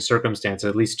challenging circumstances,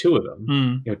 at least two of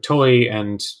them, Toi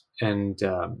and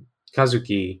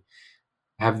Kazuki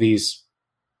have these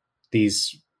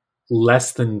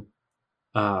less than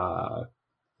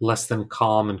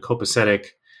calm and copacetic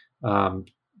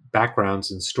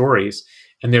backgrounds and stories,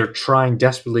 and they're trying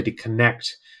desperately to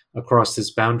connect across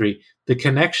this boundary. The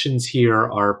connections here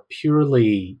are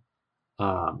purely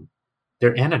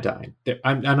they're anodyne.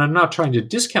 And I'm not trying to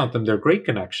discount them. They're great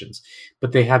connections,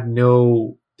 but they have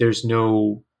there's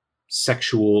no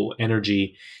sexual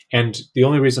energy. And the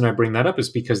only reason I bring that up is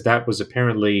because that was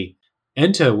apparently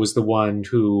Enta was the one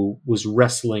who was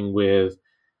wrestling with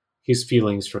his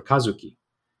feelings for Kazuki.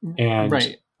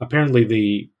 And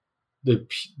apparently the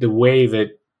way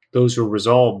that those were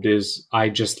resolved is, I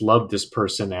just love this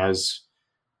person as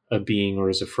a being or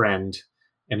as a friend,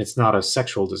 and it's not a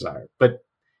sexual desire. But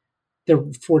they're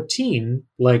 14,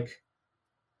 like,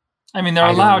 I mean, they're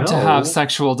allowed to have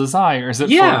sexual desires at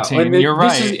 14. You're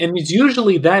right. And it's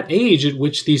usually that age at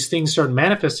which these things start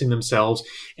manifesting themselves.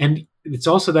 And it's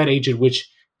also that age at which,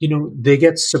 they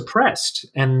get suppressed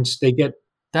and they get...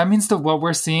 That means that what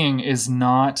we're seeing is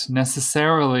not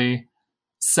necessarily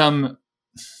some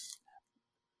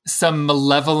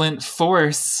malevolent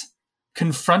force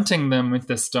confronting them with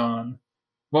this dawn.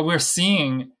 What we're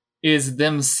seeing is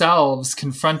themselves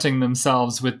confronting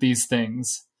themselves with these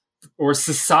things, or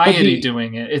society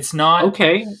doing it. It's not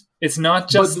okay. It's not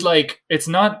just it's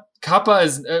not Kappa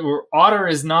or Otter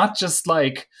is not just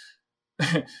like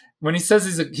when he says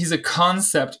he's a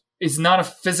concept. It's not a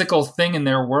physical thing in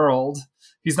their world.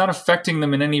 He's not affecting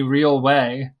them in any real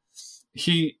way.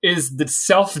 He is the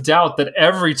self-doubt that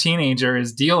every teenager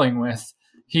is dealing with.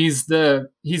 He's the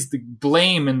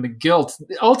blame and the guilt.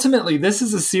 Ultimately, this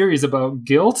is a series about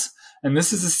guilt, and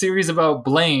this is a series about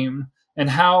blame, and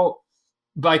how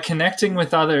by connecting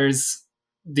with others,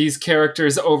 these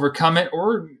characters overcome it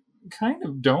or kind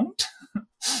of don't.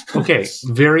 Okay,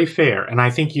 very fair. And I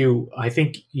think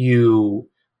you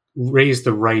raised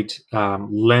the right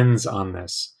lens on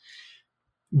this.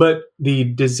 But the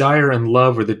desire and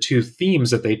love are the two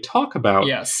themes that they talk about.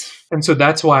 Yes. And so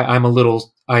that's why I'm a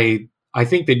little... I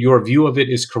think that your view of it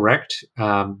is correct,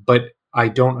 but I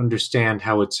don't understand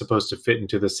how it's supposed to fit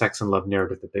into the sex and love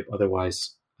narrative that they've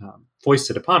otherwise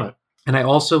foisted upon it. And I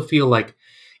also feel like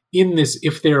in this,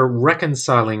 if they're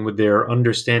reconciling with their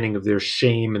understanding of their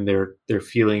shame and their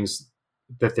feelings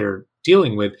that they're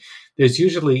dealing with, there's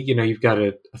usually, you've got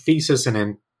a thesis and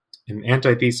an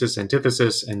antithesis,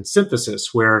 antithesis, and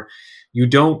synthesis, where you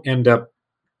don't end up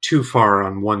too far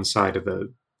on one side of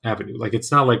the avenue. Like,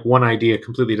 it's not like one idea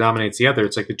completely dominates the other.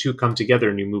 It's like the two come together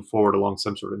and you move forward along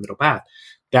some sort of middle path.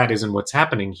 That isn't what's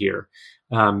happening here.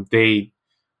 I'm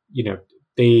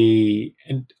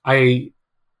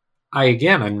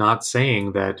not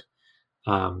saying that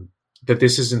that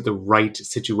this isn't the right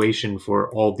situation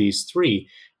for all these three,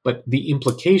 but the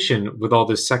implication with all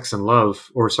this sex and love,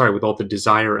 with all the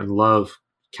desire and love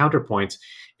counterpoints,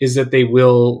 is that they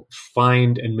will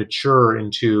find and mature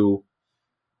into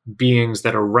beings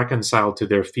that are reconciled to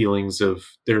their feelings of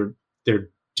their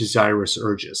desirous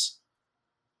urges.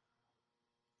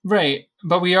 Right.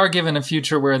 But we are given a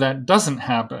future where that doesn't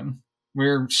happen.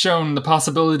 We're shown the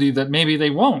possibility that maybe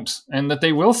they won't, and that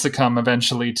they will succumb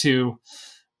eventually to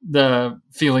the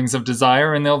feelings of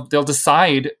desire, and they'll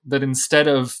decide that instead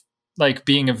of like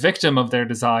being a victim of their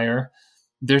desire,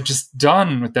 they're just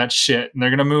done with that shit and they're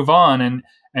going to move on,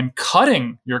 and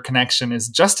cutting your connection is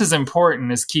just as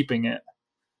important as keeping it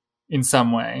in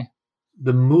some way.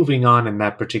 The moving on in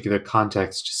that particular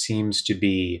context seems to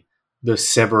be the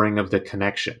severing of the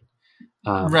connection.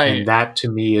 Right. And that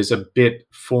to me is a bit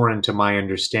foreign to my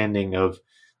understanding of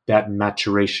that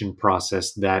maturation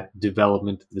process, that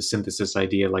development of the synthesis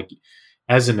idea. Like,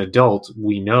 as an adult,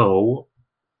 we know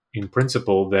in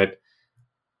principle that,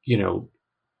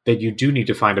 that you do need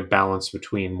to find a balance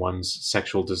between one's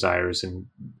sexual desires and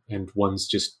one's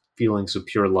just feelings of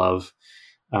pure love.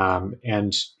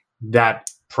 And that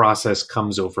process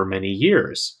comes over many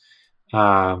years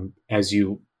as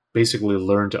you basically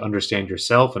learn to understand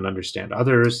yourself and understand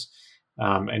others.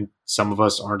 And some of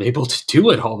us aren't able to do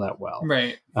it all that well.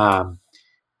 Right.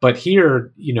 But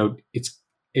here,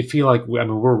 it feel like,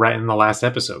 we're right in the last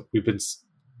episode.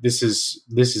 This is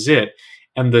it.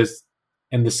 And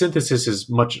the synthesis is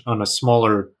much on a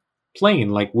smaller plane.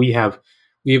 Like we have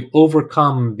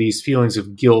overcome these feelings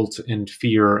of guilt and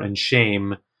fear and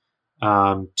shame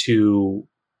to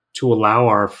allow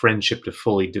our friendship to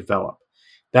fully develop.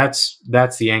 That's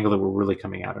the angle that we're really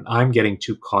coming at. And I'm getting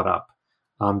too caught up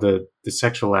on the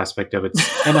sexual aspect of it.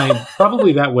 And I'm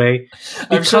probably that way.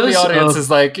 I'm sure the audience is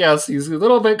like, yes, he's a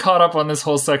little bit caught up on this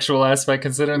whole sexual aspect,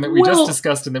 considering that we just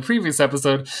discussed in the previous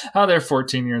episode how they're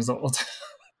 14 years old.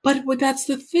 But that's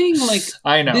the thing. Like,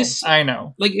 I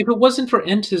know. Like, if it wasn't for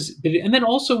Enta's, and then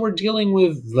also we're dealing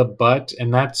with the butt,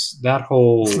 and that's that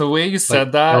whole. The way you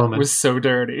said that element was so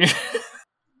dirty.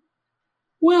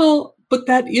 Well, but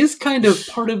that is kind of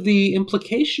part of the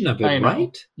implication of it,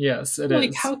 right? Yes, it is.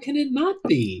 Like, how can it not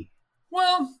be?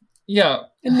 Well, yeah.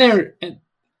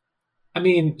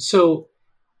 So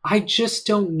I just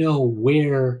don't know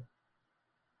where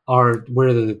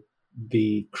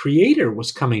the creator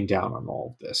was coming down on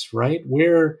all of this, right?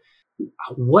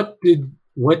 What did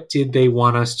they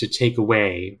want us to take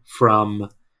away from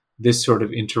this sort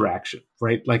of interaction,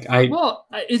 right? Like I want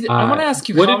to ask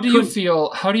you, how do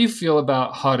you feel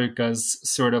about Haruka's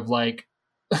sort of like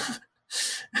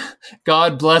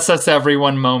God bless us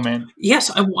everyone moment?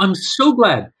 Yes, I'm so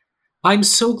glad. I'm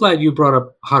so glad you brought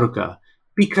up Haruka,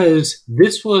 because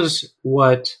this was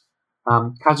what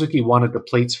Kazuki wanted the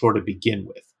plates for to begin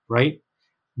with, right?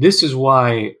 This is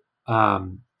why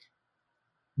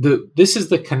this is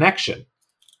the connection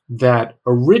that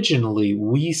originally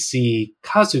we see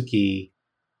Kazuki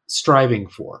striving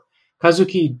for.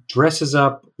 Kazuki dresses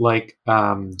up like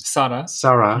Sara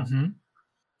mm-hmm.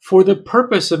 for the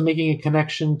purpose of making a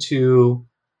connection to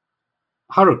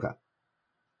Haruka.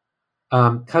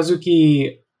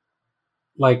 Kazuki,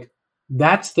 like,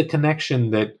 that's the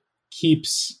connection that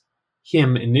keeps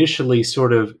him initially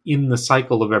sort of in the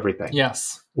cycle of everything.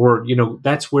 Yes. Or,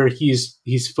 that's where he's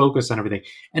focused on everything.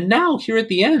 And now here at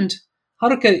the end,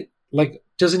 Haruka, like,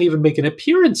 doesn't even make an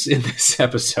appearance in this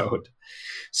episode.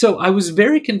 So I was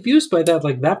very confused by that.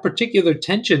 Like, that particular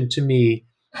tension to me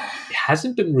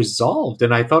hasn't been resolved.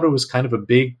 And I thought it was kind of a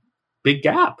big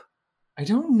gap. I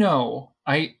don't know.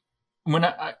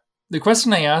 The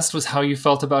question I asked was how you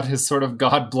felt about his sort of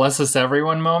God bless us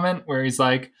everyone moment, where he's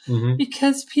like, mm-hmm.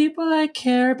 because people I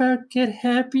care about get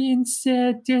happy and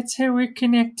sad. That's how we're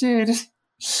connected.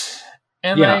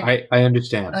 And yeah, I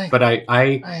understand. But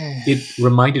it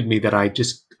reminded me that I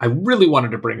really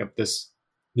wanted to bring up this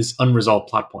unresolved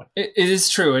plot point. It is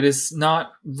true. It is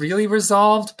not really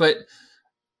resolved, but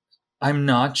I'm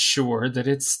not sure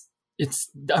that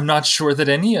I'm not sure that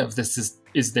any of this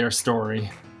is their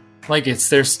story. Like, it's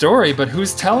their story, but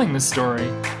who's telling the story?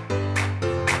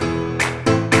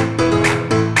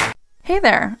 Hey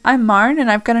there, I'm Marn,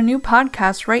 and I've got a new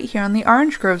podcast right here on the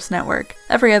Orange Groves Network.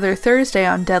 Every other Thursday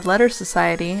on Dead Letter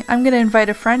Society, I'm going to invite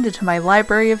a friend into my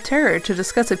library of terror to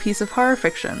discuss a piece of horror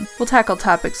fiction. We'll tackle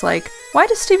topics like, why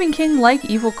does Stephen King like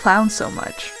evil clowns so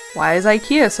much? Why is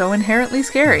IKEA so inherently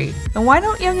scary? And why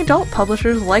don't young adult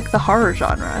publishers like the horror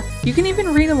genre? You can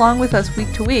even read along with us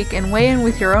week to week and weigh in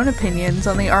with your own opinions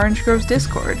on the Orange Groves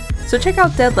Discord. So check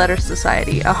out Dead Letter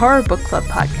Society, a horror book club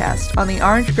podcast, on the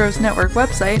Orange Groves Network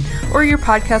website or your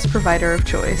podcast provider of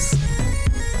choice.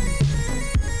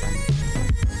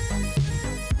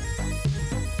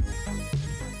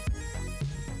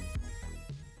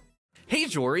 Hey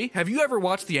Jory, have you ever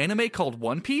watched the anime called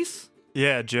One Piece?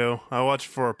 Yeah, Joe. I watch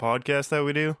for a podcast that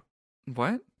we do.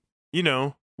 What?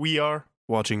 We are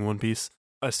watching One Piece.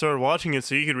 I started watching it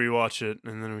so you could rewatch it,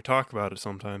 and then we talk about it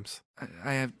sometimes.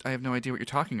 I have no idea what you're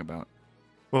talking about.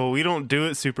 Well, we don't do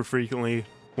it super frequently.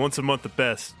 Once a month at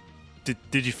best.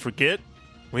 Did you forget?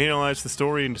 We analyze the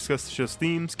story and discuss the show's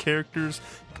themes, characters,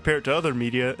 compare it to other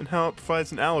media, and how it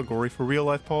provides an allegory for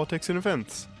real-life politics and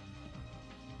events.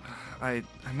 I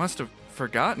must have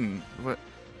forgotten.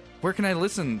 Where can I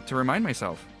listen to remind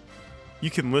myself? You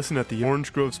can listen at the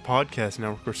Orange Groves Podcast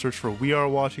Network or search for We Are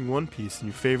Watching One Piece in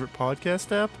your favorite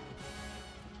podcast app.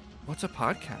 What's a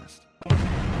podcast?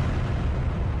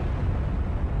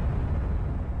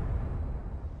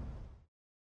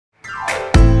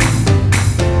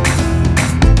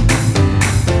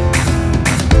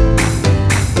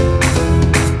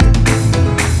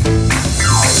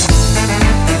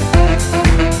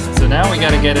 So now we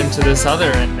got to get into this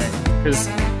other ending, because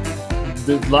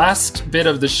the last bit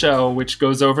of the show, which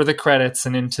goes over the credits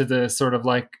and into the sort of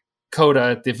like coda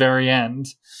at the very end,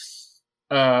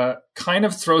 kind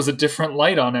of throws a different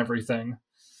light on everything.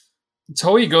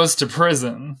 Toei goes to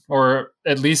prison, or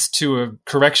at least to a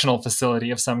correctional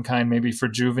facility of some kind, maybe for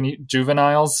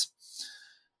juveniles.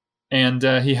 And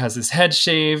he has his head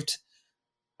shaved.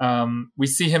 We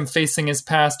see him facing his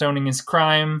past, owning his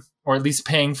crime, or at least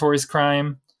paying for his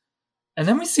crime. And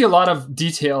then we see a lot of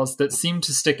details that seem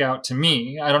to stick out to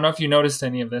me. I don't know if you noticed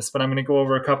any of this, but I'm going to go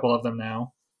over a couple of them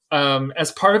now.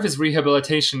 As part of his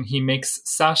rehabilitation, he makes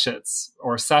sachets,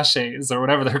 or sachets, or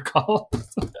whatever they're called.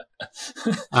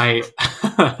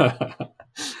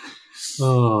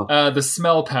 The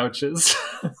smell pouches.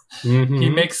 Mm-hmm. He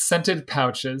makes scented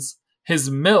pouches.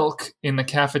 His milk in the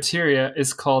cafeteria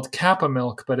is called Kappa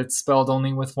milk, but it's spelled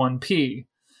only with one P.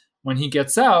 When he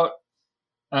gets out,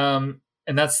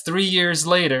 and that's 3 years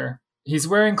later, he's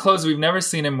wearing clothes we've never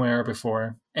seen him wear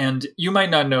before. And you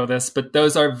might not know this, but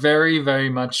those are very, very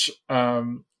much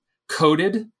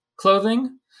coded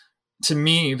clothing. To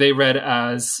me, they read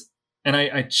as, and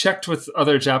I checked with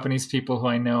other Japanese people who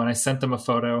I know, and I sent them a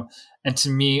photo, and to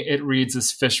me, it reads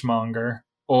as fishmonger,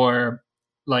 or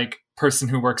like person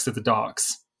who works at the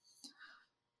docks.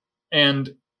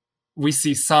 And we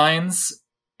see signs,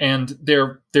 and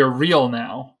they're real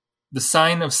now. The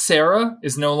sign of Sarah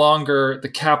is no longer the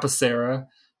Kappa Sarah.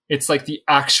 It's like the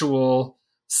actual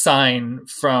sign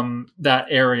from that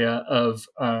area of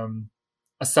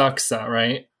Asakusa,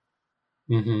 right?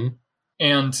 Mm-hmm.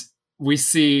 And we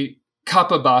see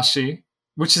Kappabashi,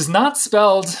 which is not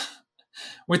spelled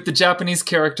with the Japanese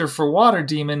character for water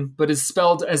demon, but is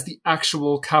spelled as the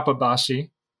actual Kappabashi.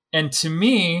 And to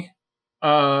me,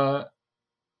 the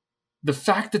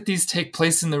fact that these take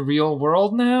place in the real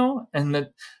world now, and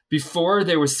that before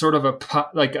there was sort of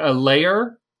a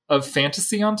layer of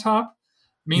fantasy on top,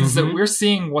 means that we're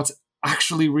seeing what's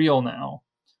actually real now.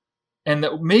 And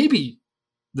that maybe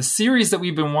the series that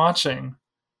we've been watching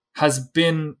has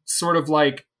been sort of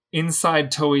like inside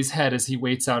Toei's head as he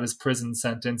waits out his prison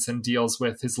sentence and deals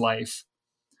with his life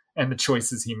and the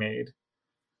choices he made.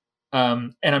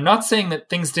 And I'm not saying that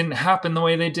things didn't happen the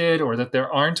way they did, or that there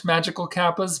aren't magical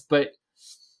kappas, but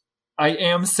I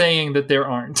am saying that there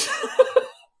aren't.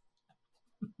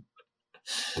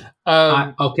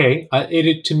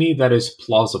 To me, that is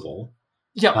plausible.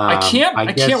 Yeah, I can't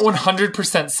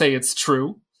 100% say it's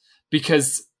true,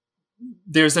 because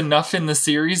there's enough in the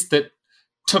series that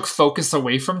took focus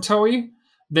away from Toei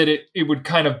that it would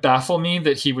kind of baffle me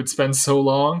that he would spend so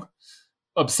long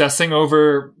obsessing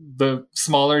over the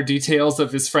smaller details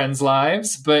of his friends'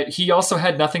 lives, but he also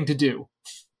had nothing to do.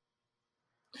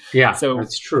 Yeah, so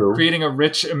that's true. Creating a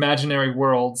rich imaginary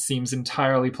world seems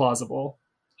entirely plausible.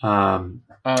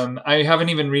 I haven't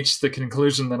even reached the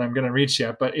conclusion that I'm going to reach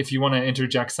yet, but if you want to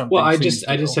interject something, well, I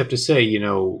just have to say,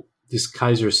 this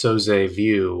Kaiser Soze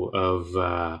view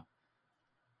of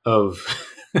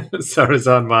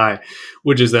Sarazanmai,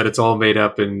 which is that it's all made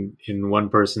up in one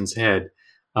person's head,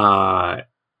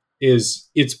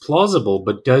 it's plausible,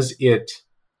 but does it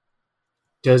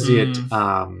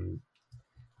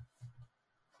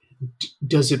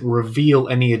reveal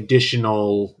any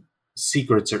additional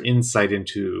secrets or insight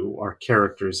into our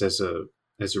characters as a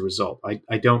result?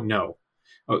 I don't know.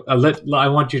 I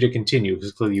want you to continue,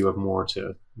 because clearly you have more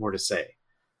to say.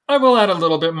 I will add a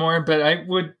little bit more, but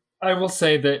I will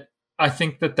say that I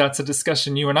think that that's a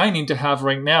discussion you and I need to have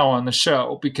right now on the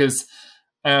show, because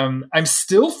I'm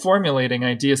still formulating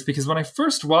ideas, because when I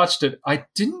first watched it, I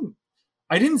didn't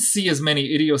see as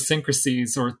many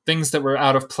idiosyncrasies or things that were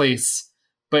out of place.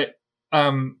 But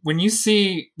when you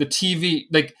see the TV,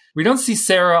 like, we don't see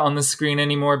Sarah on the screen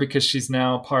anymore because she's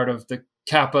now part of the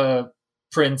Kappa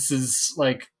Prince's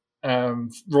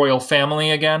royal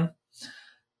family again.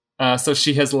 So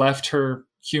she has left her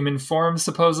human form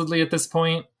supposedly at this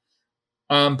point.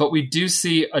 But we do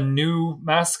see a new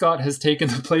mascot has taken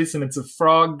the place, and it's a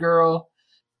frog girl.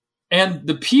 And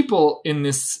the people in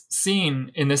this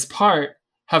scene, in this part,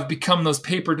 have become those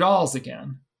paper dolls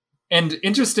again. And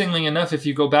interestingly enough, if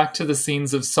you go back to the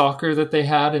scenes of soccer that they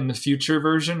had in the future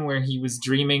version, where he was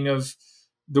dreaming of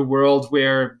the world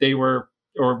where they were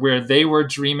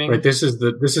dreaming. Right. This is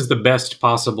the best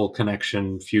possible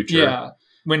connection future. Yeah.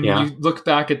 When you look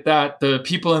back at that, the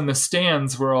people in the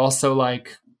stands were also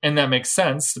like, and that makes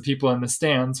sense. The people in the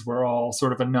stands were all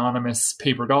sort of anonymous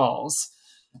paper dolls.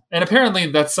 And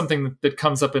apparently that's something that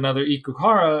comes up in other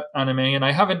Ikuhara anime. And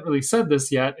I haven't really said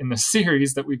this yet in the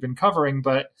series that we've been covering,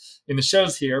 but in the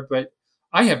shows here, but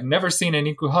I have never seen an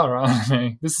Ikuhara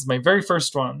anime. This is my very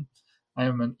first one. I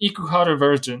am an Ikuhara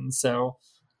virgin, so...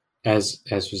 As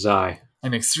was I.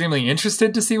 I'm extremely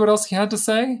interested to see what else he had to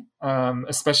say,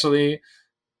 especially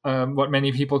what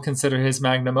many people consider his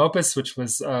magnum opus, which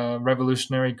was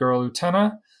Revolutionary Girl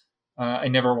Utena. I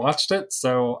never watched it,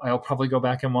 so I'll probably go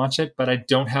back and watch it, but I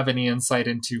don't have any insight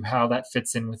into how that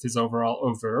fits in with his overall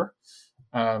over.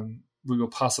 We will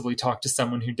possibly talk to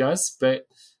someone who does, but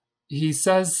he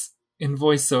says in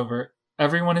voiceover,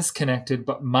 everyone is connected,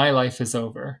 but my life is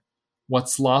over.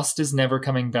 What's lost is never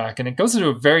coming back. And it goes into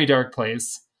a very dark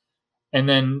place. And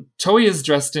then Toei is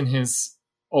dressed in his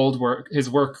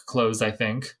work clothes, I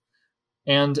think.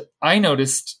 And I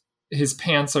noticed his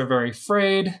pants are very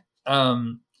frayed.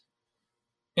 And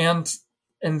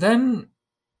then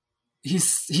he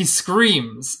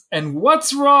screams. And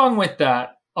what's wrong with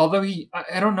that? Although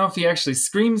I don't know if he actually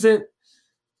screams it,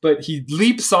 but he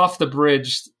leaps off the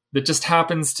bridge that just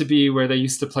happens to be where they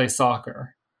used to play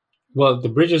soccer. Well, the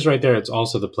bridge is right there. It's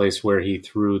also the place where he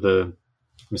threw the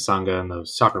misanga and the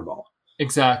soccer ball.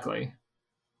 Exactly.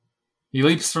 He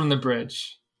leaps from the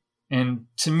bridge. And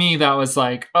to me, that was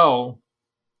like, oh,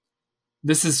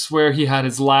 this is where he had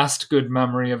his last good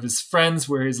memory of his friends,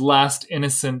 where his last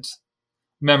innocent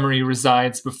memory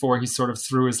resides before he sort of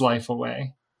threw his life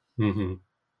away. Mm-hmm.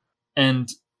 And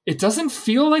it doesn't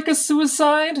feel like a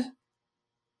suicide,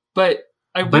 but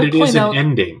it is an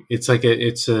ending. It's like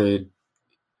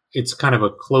it's kind of a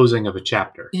closing of a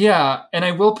chapter. Yeah, and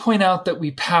I will point out that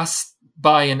we passed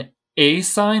by an A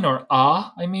sign, or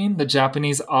the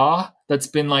Japanese that's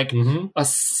been like a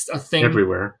thing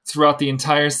everywhere throughout the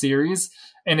entire series,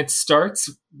 and it starts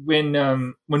when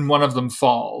one of them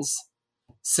falls.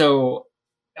 So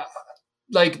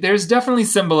there's definitely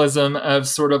symbolism of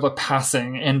sort of a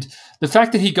passing, and the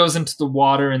fact that he goes into the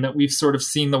water and that we've sort of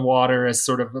seen the water as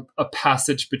sort of a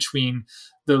passage between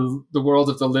the world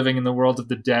of the living and the world of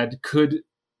the dead could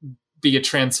be a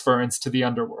transference to the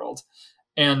underworld.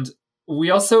 And we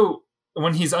also,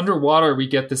 when he's underwater, we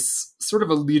get this sort of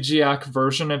elegiac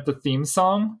version of the theme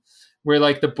song where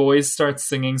the boys start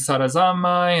singing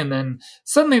Sarazanmai, and then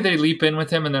suddenly they leap in with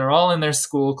him and they're all in their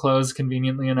school clothes,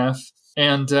 conveniently enough.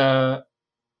 And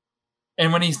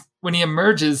when he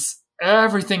emerges,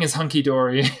 everything is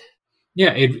hunky-dory.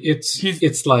 Yeah,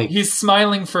 it's like he's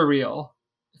smiling for real.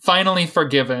 Finally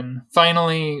forgiven.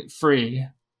 Finally free.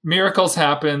 Miracles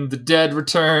happen. The dead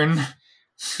return.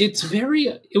 It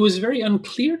was very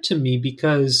unclear to me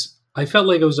because I felt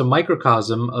like it was a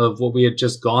microcosm of what we had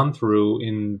just gone through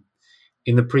in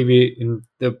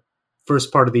the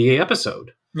first part of the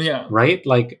episode. Yeah. Right?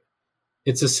 Like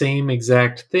it's the same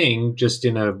exact thing, just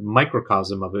in a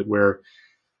microcosm of it, where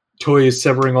Toei is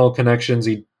severing all connections.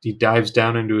 He dives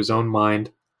down into his own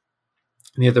mind,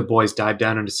 and the other boys dive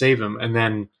down in to save him, and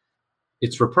then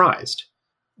it's reprised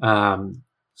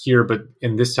here, but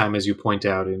in this time, as you point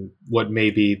out, in what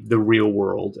may be the real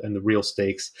world and the real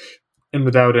stakes, and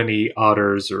without any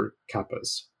otters or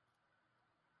kappas.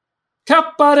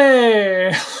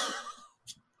 Kappare!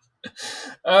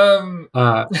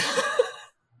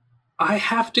 I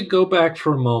have to go back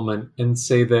for a moment and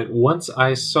say that once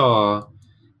I saw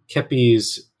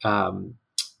Keppi's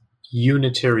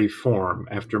unitary form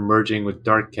after merging with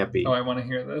Dark Keppi. Oh, I want to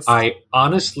hear this. I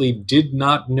honestly did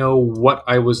not know what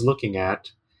I was looking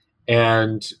at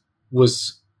and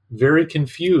was very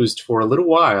confused for a little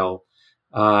while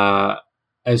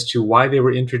as to why they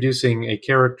were introducing a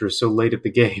character so late at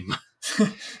the game.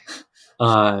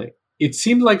 It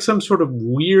seemed like some sort of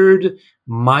weird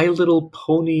My Little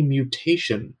Pony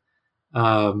mutation.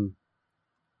 And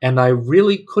I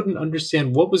really couldn't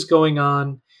understand what was going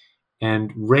on.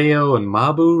 And Reo and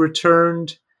Mabu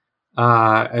returned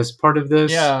as part of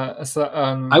this. Yeah, so,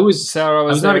 Sarah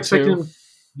was not expecting them.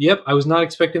 Yep, I was not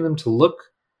expecting them to look.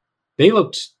 They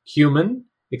looked human,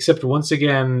 except once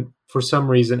again, for some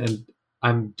reason, and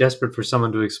I'm desperate for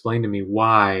someone to explain to me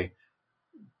why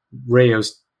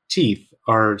Reo's teeth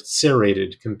are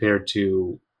serrated compared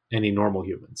to any normal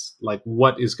humans. Like,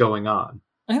 what is going on?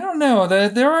 I don't know.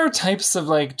 There are types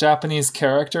of Japanese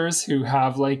characters who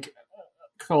have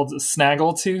called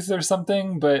Snaggletooth or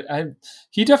something, but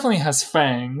he definitely has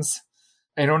fangs.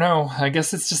 I don't know. I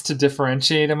guess it's just to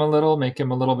differentiate him a little, make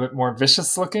him a little bit more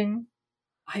vicious looking.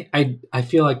 I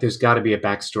feel like there's got to be a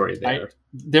backstory there.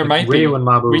 There Like, might be. Reo and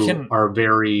Mabu We can. are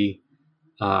very.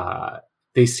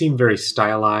 They seem very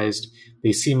stylized.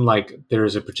 They seem like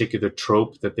there's a particular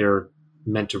trope that they're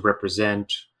meant to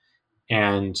represent,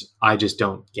 and I just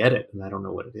don't get it, and I don't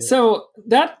know what it is. So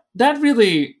that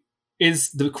really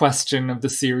is the question of the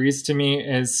series to me.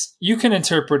 Is you can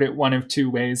interpret it one of two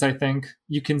ways. I think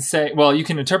you can say, well, you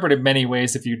can interpret it many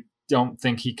ways if you don't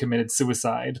think he committed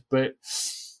suicide, but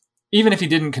even if he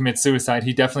didn't commit suicide,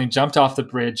 he definitely jumped off the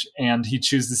bridge and he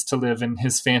chooses to live in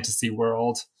his fantasy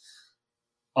world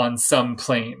on some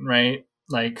plane, right?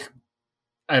 Like,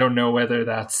 I don't know whether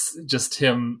that's just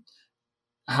him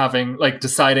having, like,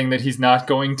 deciding that he's not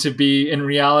going to be in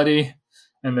reality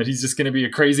and that he's just going to be a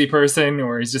crazy person,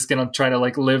 or he's just going to try to,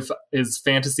 like, live his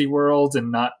fantasy world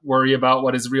and not worry about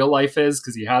what his real life is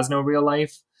because he has no real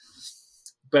life.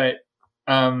 But,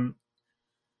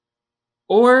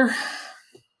 or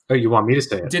Oh, you want me to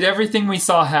say it? did everything we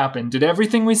saw happen? Did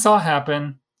everything we saw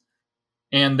happen?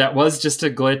 And that was just a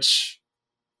glitch.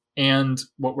 And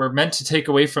what we're meant to take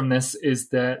away from this is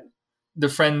that the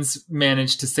friends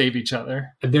managed to save each other.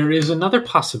 There is another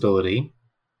possibility,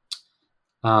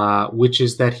 which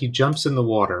is that he jumps in the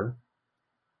water,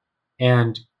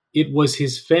 and it was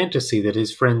his fantasy that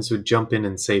his friends would jump in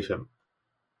and save him.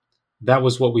 That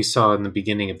was what we saw in the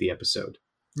beginning of the episode.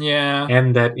 Yeah.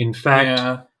 And that, in fact,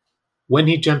 Yeah. when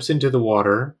he jumps into the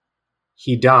water,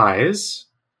 he dies,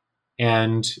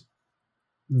 and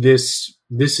this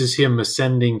is him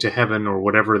ascending to heaven or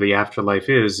whatever the afterlife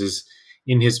is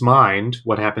in his mind.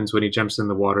 What happens when he jumps in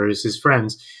the water is his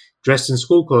friends, dressed in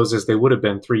school clothes as they would have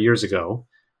been 3 years ago,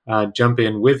 jump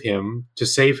in with him to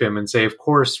save him and say, of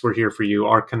course, we're here for you.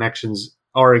 Our connections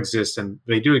exist, and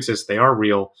they do exist. They are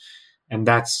real. And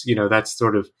that's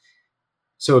sort of,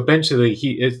 so eventually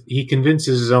he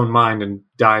convinces his own mind and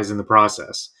dies in the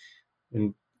process.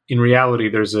 And in reality,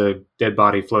 there's a dead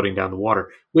body floating down the water,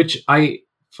 which I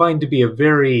find to be a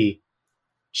very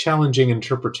challenging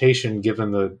interpretation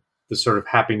given the sort of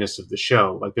happiness of the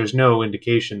show. Like, there's no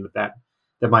indication that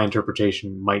my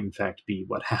interpretation might in fact be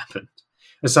what happened.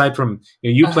 Aside from,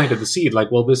 you planted the seed,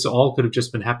 like, well, this all could have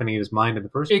just been happening in his mind in the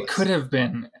first place. It could have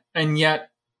been. And yet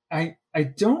I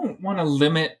don't want to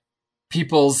limit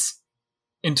people's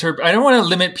I don't want to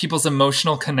limit people's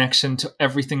emotional connection to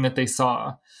everything that they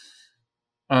saw.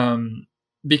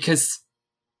 Because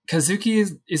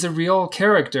Kazuki is a real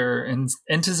character, and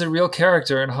Enta's a real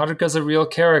character, and Haruka's a real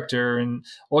character, and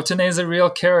Otane's a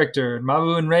real character, and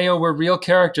Mabu and Reo were real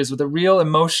characters with a real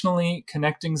emotionally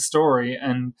connecting story.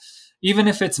 And even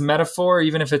if it's metaphor,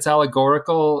 even if it's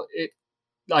allegorical,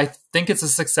 I think it's a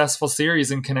successful series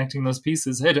in connecting those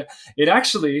pieces. It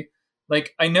actually,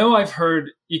 like, I know I've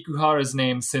heard Ikuhara's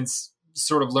name since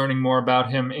sort of learning more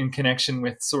about him in connection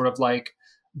with sort of like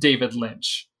David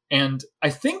Lynch. And I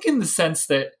think in the sense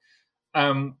that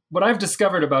what I've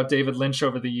discovered about David Lynch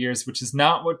over the years, which is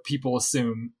not what people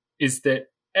assume, is that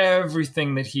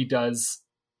everything that he does,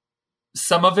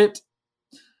 some of it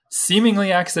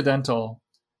seemingly accidental,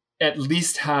 at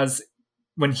least has,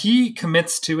 when he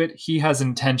commits to it, he has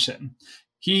intention.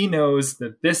 He knows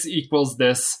that this equals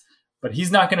this, but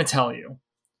he's not going to tell you.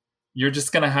 You're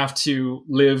just going to have to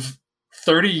live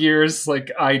 30 years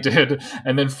like I did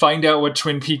and then find out what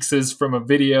Twin Peaks is from a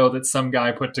video that some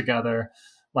guy put together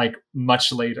like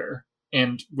much later.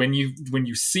 And when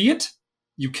you see it,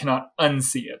 you cannot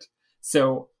unsee it.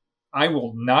 So I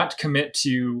will not commit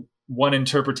to one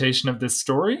interpretation of this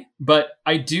story, but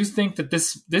I do think that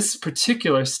this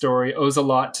particular story owes a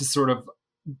lot to sort of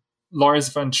Lars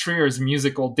von Trier's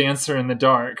musical Dancer in the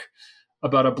Dark,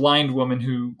 about a blind woman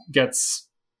who gets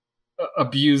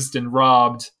abused and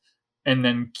robbed and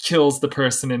then kills the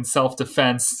person in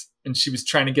self-defense. And she was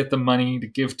trying to get the money to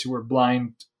give to her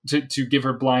to give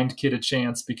her blind kid a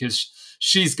chance because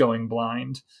she's going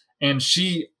blind. And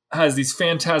she has these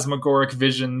phantasmagoric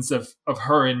visions of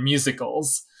her in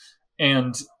musicals.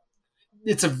 And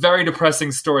it's a very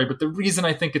depressing story. But the reason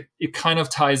I think it kind of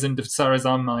ties into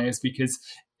Sarazanmai is because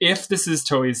if this is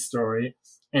Toei's story,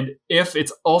 and if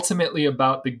it's ultimately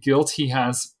about the guilt he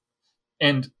has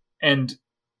and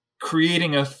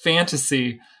creating a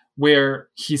fantasy where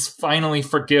he's finally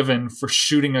forgiven for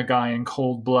shooting a guy in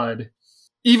cold blood,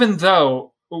 even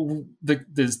though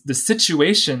the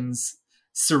situations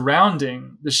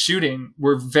surrounding the shooting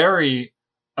were very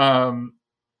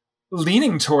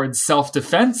leaning towards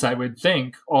self-defense, I would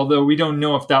think, although we don't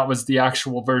know if that was the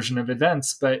actual version of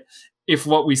events. But if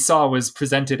what we saw was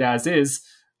presented as is,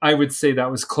 I would say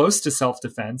that was close to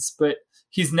self-defense. But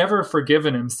he's never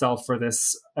forgiven himself for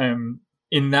this.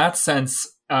 In that sense,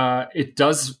 it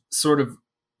does sort of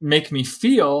make me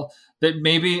feel that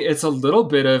maybe it's a little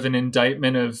bit of an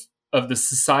indictment of the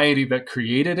society that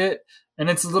created it, and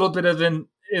it's a little bit of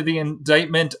the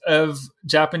indictment of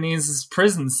Japanese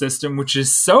prison system, which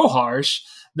is so harsh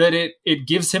that it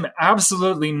gives him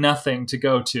absolutely nothing to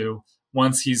go to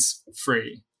once he's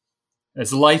free.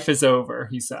 As life is over,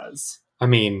 he says. I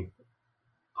mean,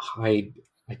 I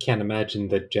can't imagine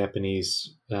that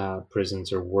Japanese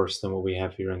prisons are worse than what we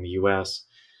have here in the U.S.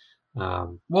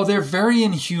 Well, they're very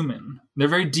inhuman. They're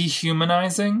very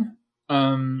dehumanizing,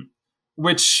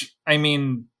 which, I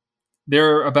mean,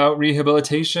 they're about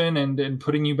rehabilitation and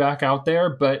putting you back out there,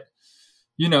 but,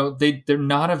 you know, they're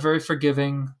not a very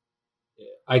forgiving...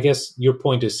 I guess your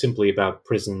point is simply about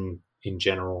prison in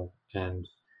general. And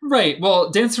right. Well,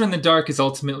 Dancer in the Dark is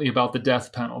ultimately about the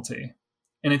death penalty,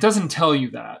 and it doesn't tell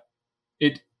you that.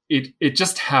 It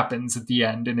just happens at the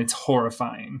end, and it's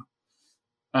horrifying.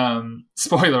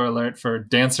 Spoiler alert for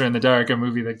Dancer in the Dark, a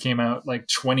movie that came out like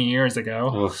 20 years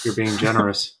ago. Oh, you're being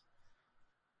generous.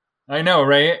 I know,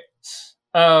 right?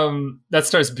 That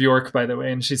stars Bjork, by the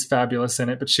way, and she's fabulous in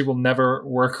it, but she will never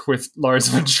work with Lars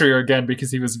von Trier again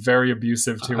because he was very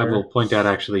abusive to her. I will point out,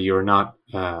 actually, you're not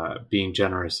being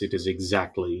generous. It is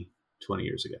exactly 20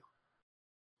 years ago.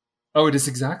 Oh, it is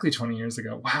exactly 20 years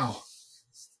ago. Wow.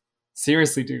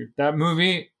 Seriously, dude, that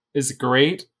movie is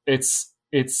great. It's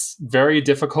very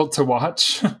difficult to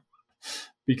watch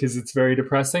because it's very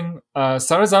depressing.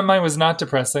 Sarazanmai was not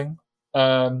depressing.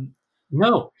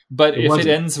 No. But if wasn't.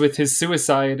 it ends with his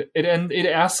suicide, it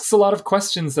asks a lot of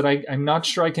questions that I'm not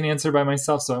sure I can answer by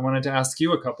myself. So I wanted to ask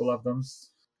you a couple of them.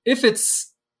 If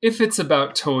it's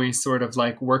about Toei sort of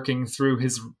like working through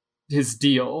his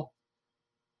deal,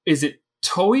 is it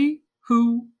Toei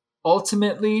who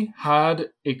ultimately had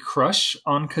a crush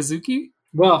on Kazuki?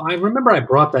 Well, I remember I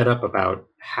brought that up about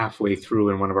halfway through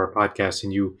in one of our podcasts,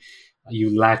 and you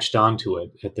latched onto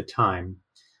it at the time.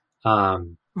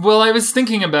 Well, I was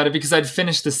thinking about it because I'd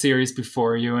finished the series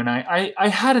before you, and I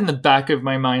had in the back of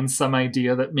my mind some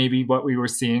idea that maybe what we were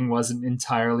seeing wasn't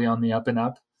entirely on the up and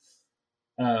up,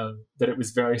 that it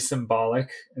was very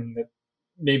symbolic, and that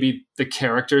maybe the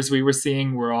characters we were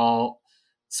seeing were all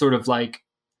sort of like,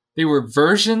 they were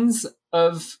versions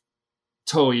of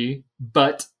Toei,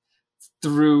 but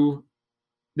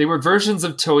they were versions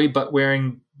of Toei, but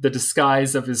wearing the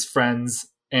disguise of his friends,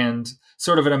 and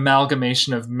sort of an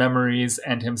amalgamation of memories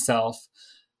and himself,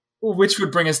 which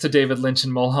would bring us to David Lynch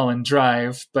and Mulholland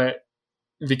Drive, but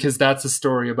because that's a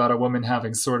story about a woman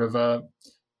having sort of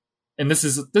and this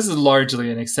is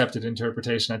largely an accepted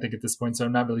interpretation, I think, at this point, so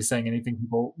I'm not really saying anything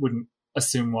people wouldn't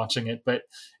assume watching it, but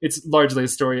it's largely a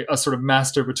story, a sort of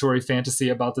masturbatory fantasy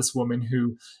about this woman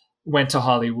who went to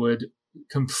Hollywood,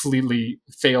 completely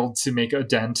failed to make a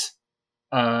dent,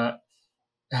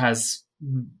 has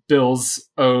bills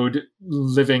owed,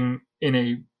 living in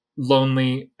a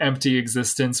lonely, empty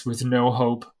existence with no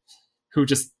hope, who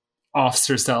just offs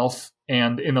herself,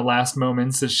 and in the last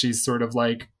moments, as she's sort of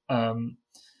like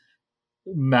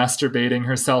masturbating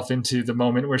herself into the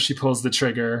moment where she pulls the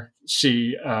trigger,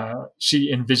 she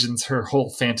envisions her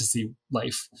whole fantasy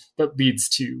life that leads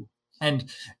to, and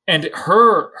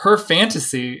her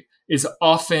fantasy is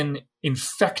often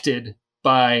infected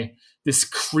by this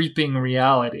creeping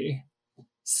reality.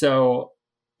 So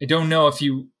I don't know if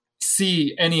you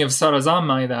see any of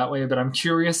Sarazanmai that way, but I'm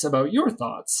curious about your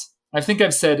thoughts. I think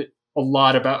I've said a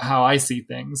lot about how I see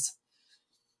things.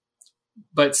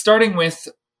 But starting with,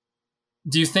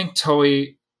 do you think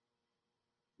Toei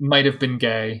might have been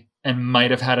gay and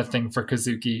might have had a thing for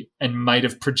Kazuki and might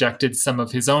have projected some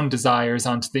of his own desires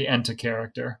onto the Enta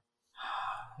character?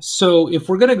 So if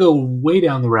we're going to go way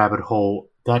down the rabbit hole,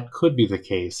 that could be the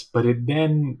case. But it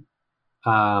then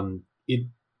it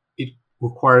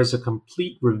requires a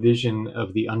complete revision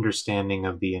of the understanding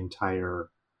of the entire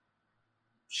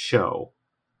show,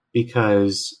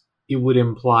 because it would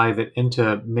imply that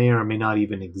Enta may or may not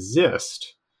even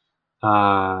exist,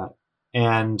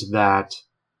 and that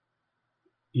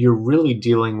you're really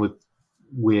dealing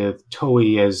with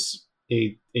Toei as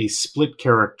a split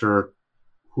character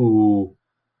who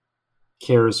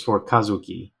cares for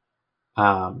Kazuki,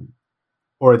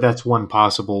 or that's one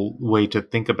possible way to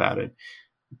think about it.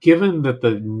 Given that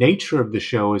the nature of the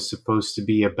show is supposed to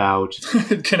be about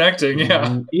connecting,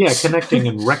 connecting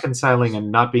and reconciling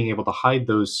and not being able to hide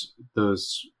those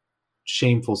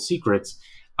shameful secrets,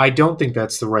 I don't think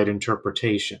that's the right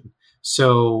interpretation.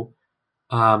 So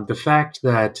the fact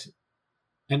that,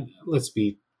 and let's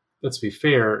be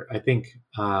fair, I think,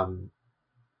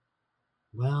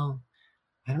 well,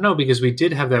 I don't know, because we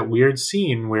did have that weird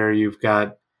scene where you've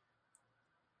got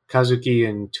Kazuki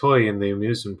and Toei in the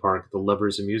amusement park, the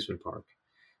Lovers Amusement Park.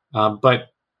 But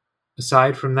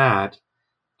aside from that,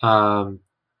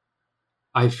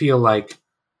 I feel like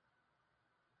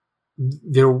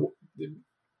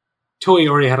Toei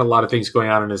already had a lot of things going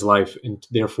on in his life, and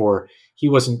therefore he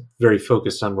wasn't very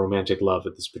focused on romantic love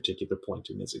at this particular point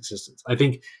in his existence. I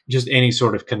think just any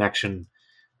sort of connection,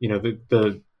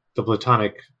 the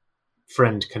platonic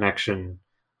friend connection,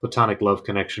 platonic love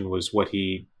connection was what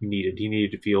he needed. He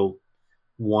needed to feel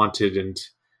wanted and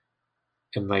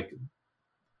like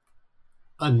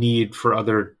a need for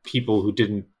other people who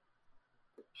didn't,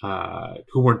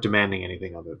 who weren't demanding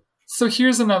anything of him. So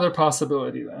here's another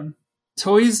possibility then.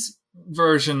 Toei's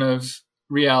version of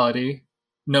reality,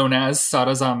 known as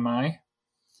Sarazanmai,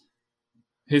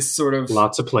 his sort of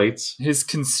lots of plates, his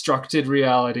constructed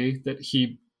reality that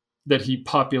he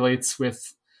populates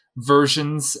with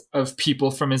versions of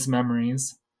people from his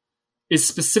memories, is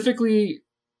specifically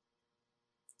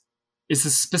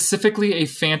a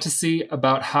fantasy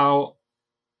about how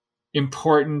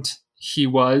important he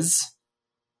was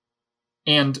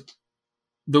and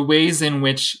the ways in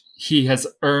which he has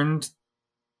earned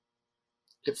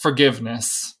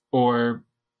forgiveness or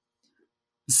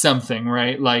something,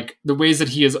 right? Like the ways that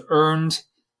he has earned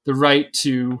the right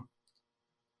to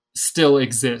still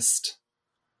exist.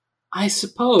 I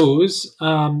suppose,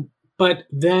 but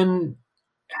then...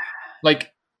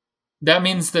 Like, that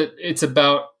means that it's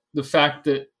about the fact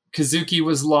that Kazuki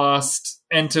was lost,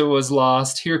 Enta was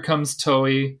lost, here comes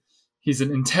Toei. He's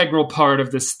an integral part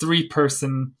of this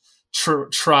 3-person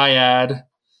triad.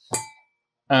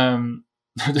 I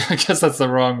guess that's the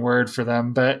wrong word for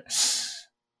them, but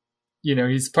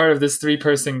he's part of this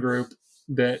 3-person group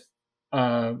that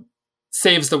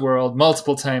saves the world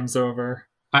multiple times over.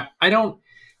 I don't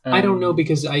know,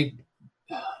 because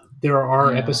there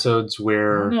are episodes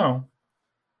where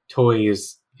Toei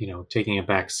is taking a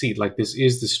back seat. Like, this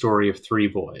is the story of 3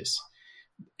 boys.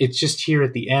 It's just here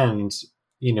at the end,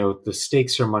 the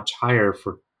stakes are much higher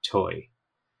for Toei,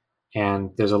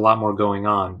 and there's a lot more going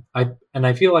on.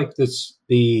 I feel like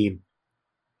I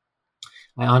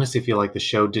honestly feel like the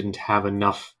show didn't have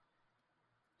enough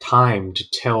time to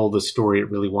tell the story it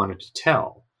really wanted to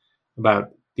tell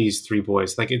about these 3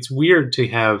 boys. Like, it's weird to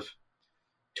have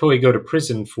Toei go to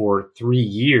prison for 3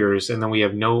 years, and then we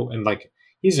have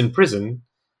he's in prison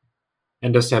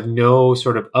and just have no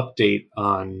sort of update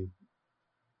on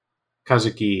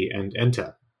Kazuki and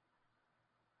Enta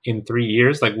in 3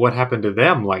 years. Like, what happened to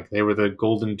them? Like, they were the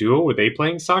golden duo. Were they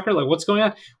playing soccer? Like, what's going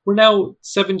on? We're now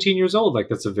 17 years old. Like,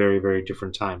 that's a very, very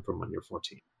different time from when you're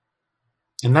 14.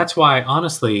 And that's why,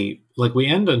 honestly, like, we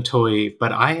end on Toei,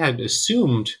 but I had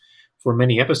assumed for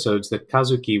many episodes that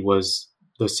Kazuki was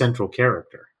the central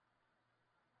character.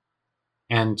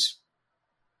 And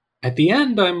at the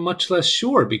end, I'm much less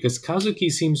sure, because Kazuki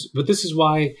seems... But this is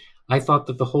why I thought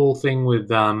that the whole thing with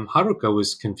Haruka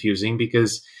was confusing,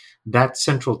 because that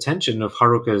central tension of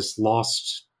Haruka's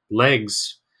lost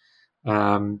legs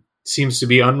seems to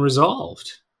be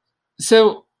unresolved.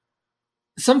 So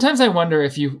sometimes I wonder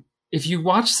if you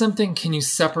watch something, can you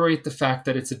separate the fact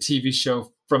that it's a TV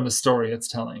show from the story it's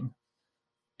telling?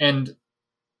 And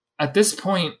at this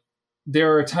point,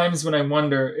 there are times when I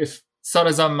wonder if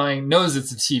Sarazanmai knows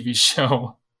it's a TV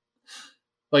show.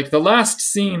 Like, the last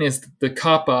scene is the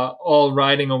Kappa all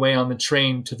riding away on the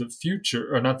train to the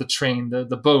future, or not the train,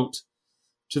 the boat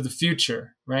to the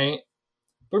future, right?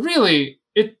 But really,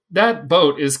 that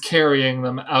boat is carrying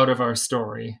them out of our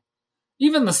story.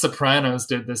 Even The Sopranos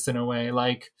did this in a way.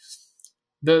 Like,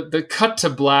 the cut to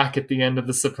black at the end of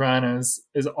The Sopranos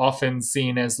is often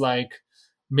seen as like,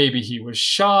 maybe he was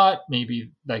shot, maybe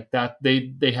like that.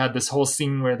 They had this whole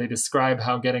scene where they describe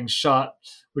how getting shot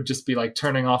would just be like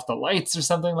turning off the lights or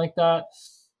something like that.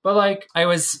 But like, I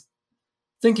was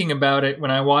thinking about it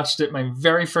when I watched it, my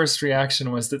very first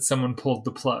reaction was that someone pulled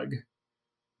the plug.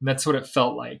 And that's what it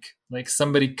felt like. Like,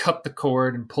 somebody cut the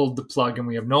cord and pulled the plug, and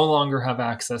we no longer have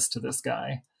access to this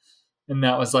guy. And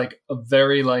that was like a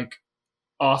very like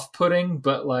off-putting,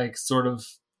 but like sort of,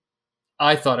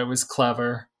 I thought it was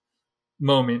clever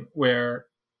moment where,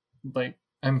 like,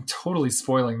 I'm totally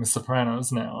spoiling The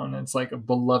Sopranos now, and it's like a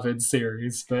beloved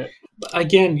series. But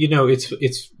again,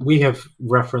 it's we have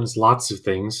referenced lots of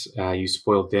things. You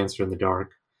spoiled Dancer in the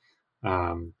Dark.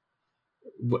 I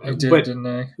did, didn't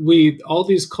I? All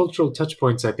these cultural touch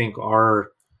points, I think, are,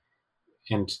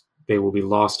 and they will be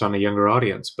lost on a younger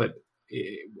audience. But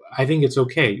I think it's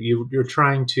okay. You're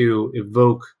trying to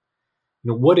evoke.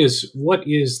 What is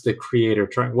the creator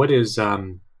trying? What are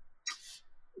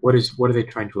they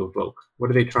trying to evoke? What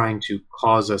are they trying to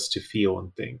cause us to feel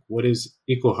and think? What is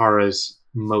Ikuhara's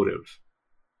motive?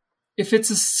 If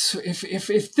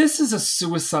this is a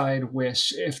suicide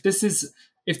wish, if this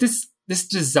this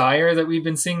desire that we've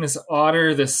been seeing, this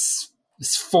otter, this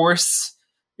force,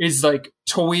 is like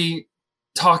Toei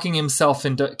talking himself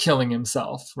into killing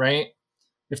himself, right?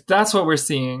 If that's what we're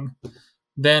seeing,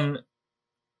 then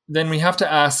we have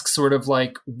to ask sort of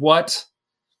like, what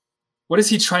is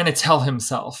he trying to tell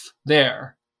himself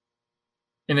there?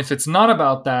 And if it's not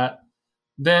about that,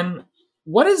 then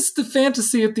what does the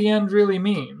fantasy at the end really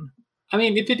mean? I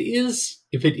mean, if it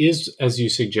is, as you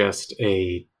suggest,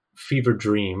 a fever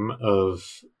dream of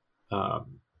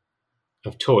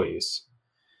toys,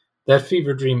 that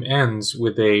fever dream ends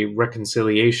with a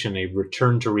reconciliation, a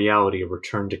return to reality, a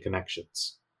return to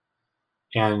connections.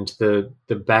 And the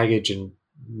baggage and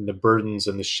the burdens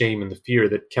and the shame and the fear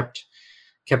that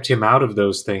kept him out of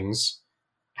those things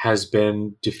has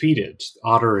been defeated.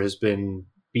 Otter has been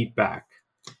beat back.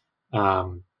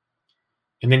 And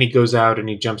then he goes out and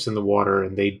he jumps in the water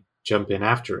and they jump in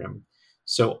after him.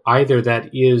 So either that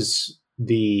is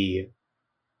the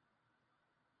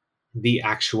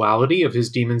actuality of his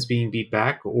demons being beat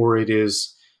back, or it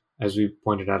is, as we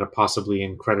pointed out, a possibly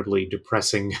incredibly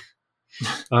depressing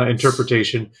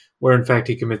interpretation where in fact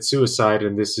he commits suicide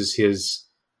and this is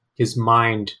his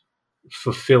mind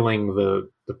fulfilling the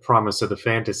promise of the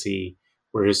fantasy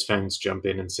where his friends jump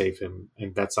in and save him,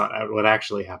 and that's not what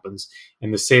actually happens.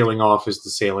 And the sailing off is the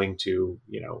sailing to,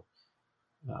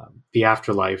 the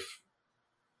afterlife,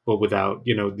 but without,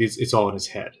 it's all in his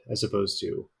head as opposed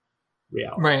to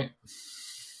reality. Right.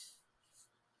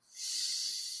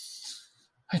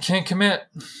 I can't commit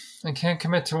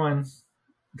to one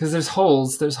because there's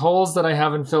holes that I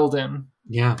haven't filled in.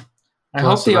 Yeah. I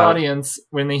hope the audience,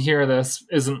 when they hear this,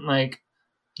 isn't like,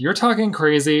 you're talking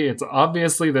crazy. It's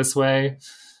obviously this way.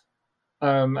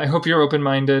 I hope you're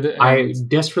open-minded. And I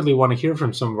desperately want to hear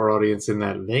from some of our audience in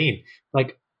that vein.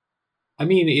 Like, I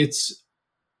mean,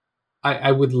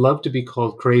 I would love to be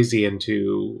called crazy and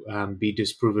to be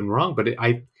disproven wrong, but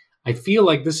I feel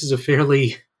like this is a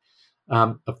fairly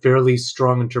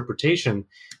strong interpretation.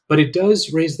 But it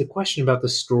does raise the question about the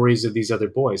stories of these other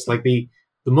boys. Like the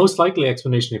most likely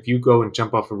explanation, if you go and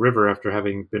jump off a river after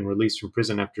having been released from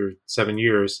prison after 7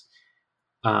 years,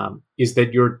 is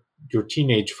that your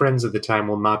teenage friends at the time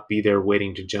will not be there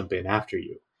waiting to jump in after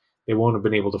you. They won't have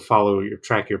been able to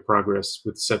track your progress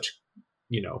with such,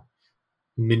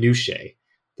 minutiae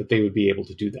that they would be able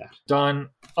to do that. Don,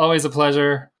 always a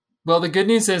pleasure. Well, the good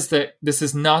news is that this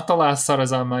is not the last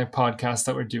Sarazanmai podcast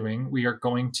that we're doing. We are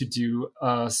going to do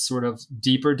a sort of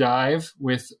deeper dive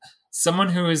with someone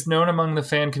who is known among the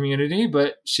fan community,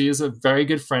 but she is a very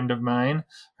good friend of mine.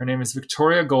 Her name is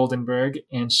Victoria Goldenberg,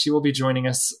 and she will be joining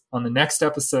us on the next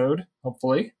episode,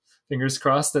 hopefully. Fingers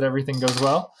crossed that everything goes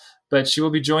well. But she will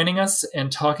be joining us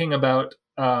and talking about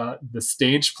the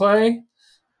stage play,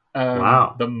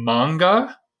 the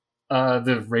manga,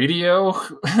 the radio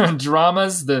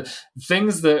dramas, the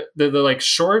things the like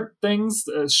short things,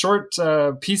 short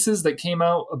pieces that came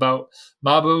out about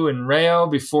Mabu and Reo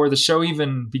before the show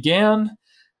even began,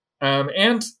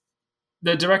 and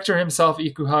the director himself,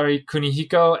 Ikuhara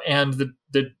Kunihiko, and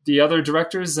the other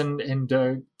directors and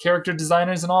character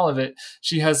designers and all of it.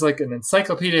 She has like an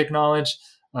encyclopedic knowledge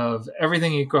of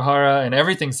everything Ikuhara and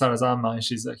everything Sarazanmai.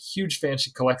 She's a huge fan.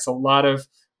 She collects a lot of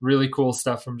really cool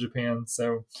stuff from Japan.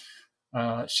 So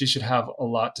she should have a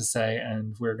lot to say,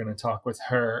 and we're going to talk with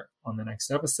her on the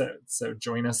next episode. So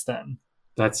join us then.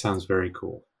 That sounds very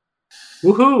cool.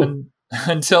 Woohoo!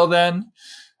 Until then,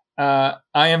 I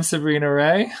am Sabrina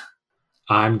Ray.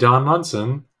 I'm Don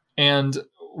Munson. And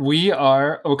we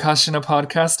are Okashina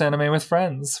Podcast Anime with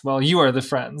Friends. Well, you are the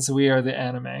friends. We are the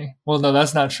anime. Well, no,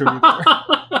 that's not true either.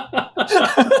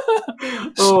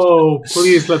 Oh,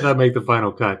 please let that make the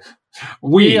final cut.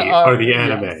 We are the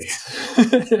anime.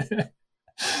 Yes.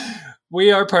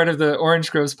 We are part of the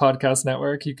Orange Groves Podcast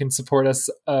Network. You can support us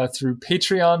through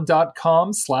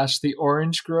patreon.com/the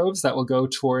Orange Groves. That will go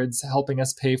towards helping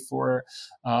us pay for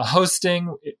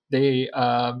hosting. They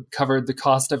covered the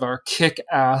cost of our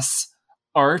kick-ass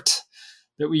art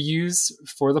that we use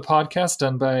for the podcast,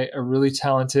 done by a really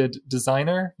talented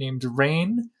designer named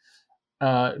Rain.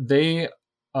 They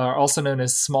are also known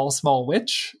as Small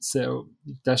Witch, so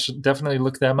definitely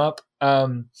look them up.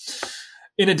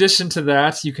 In addition to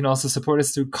that, you can also support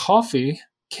us through Ko-fi,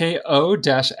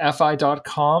 ko-fi.com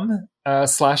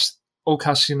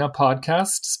 /Okashina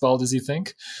Podcast, spelled as you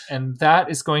think. And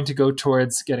that is going to go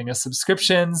towards getting us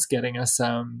subscriptions, getting us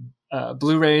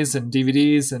Blu-rays and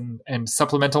DVDs and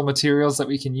supplemental materials that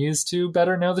we can use to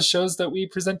better know the shows that we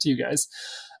present to you guys.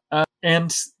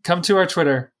 And come to our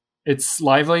Twitter. It's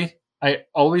lively. I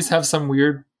always have some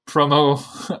weird promo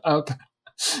up.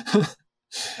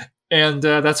 And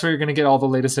that's where you're going to get all the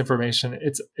latest information.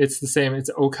 It's the same. It's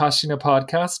Okashina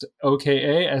Podcast,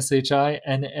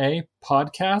 OKASHINA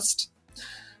Podcast.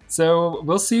 So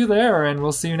we'll see you there, and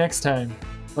we'll see you next time.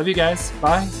 Love you guys.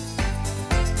 Bye.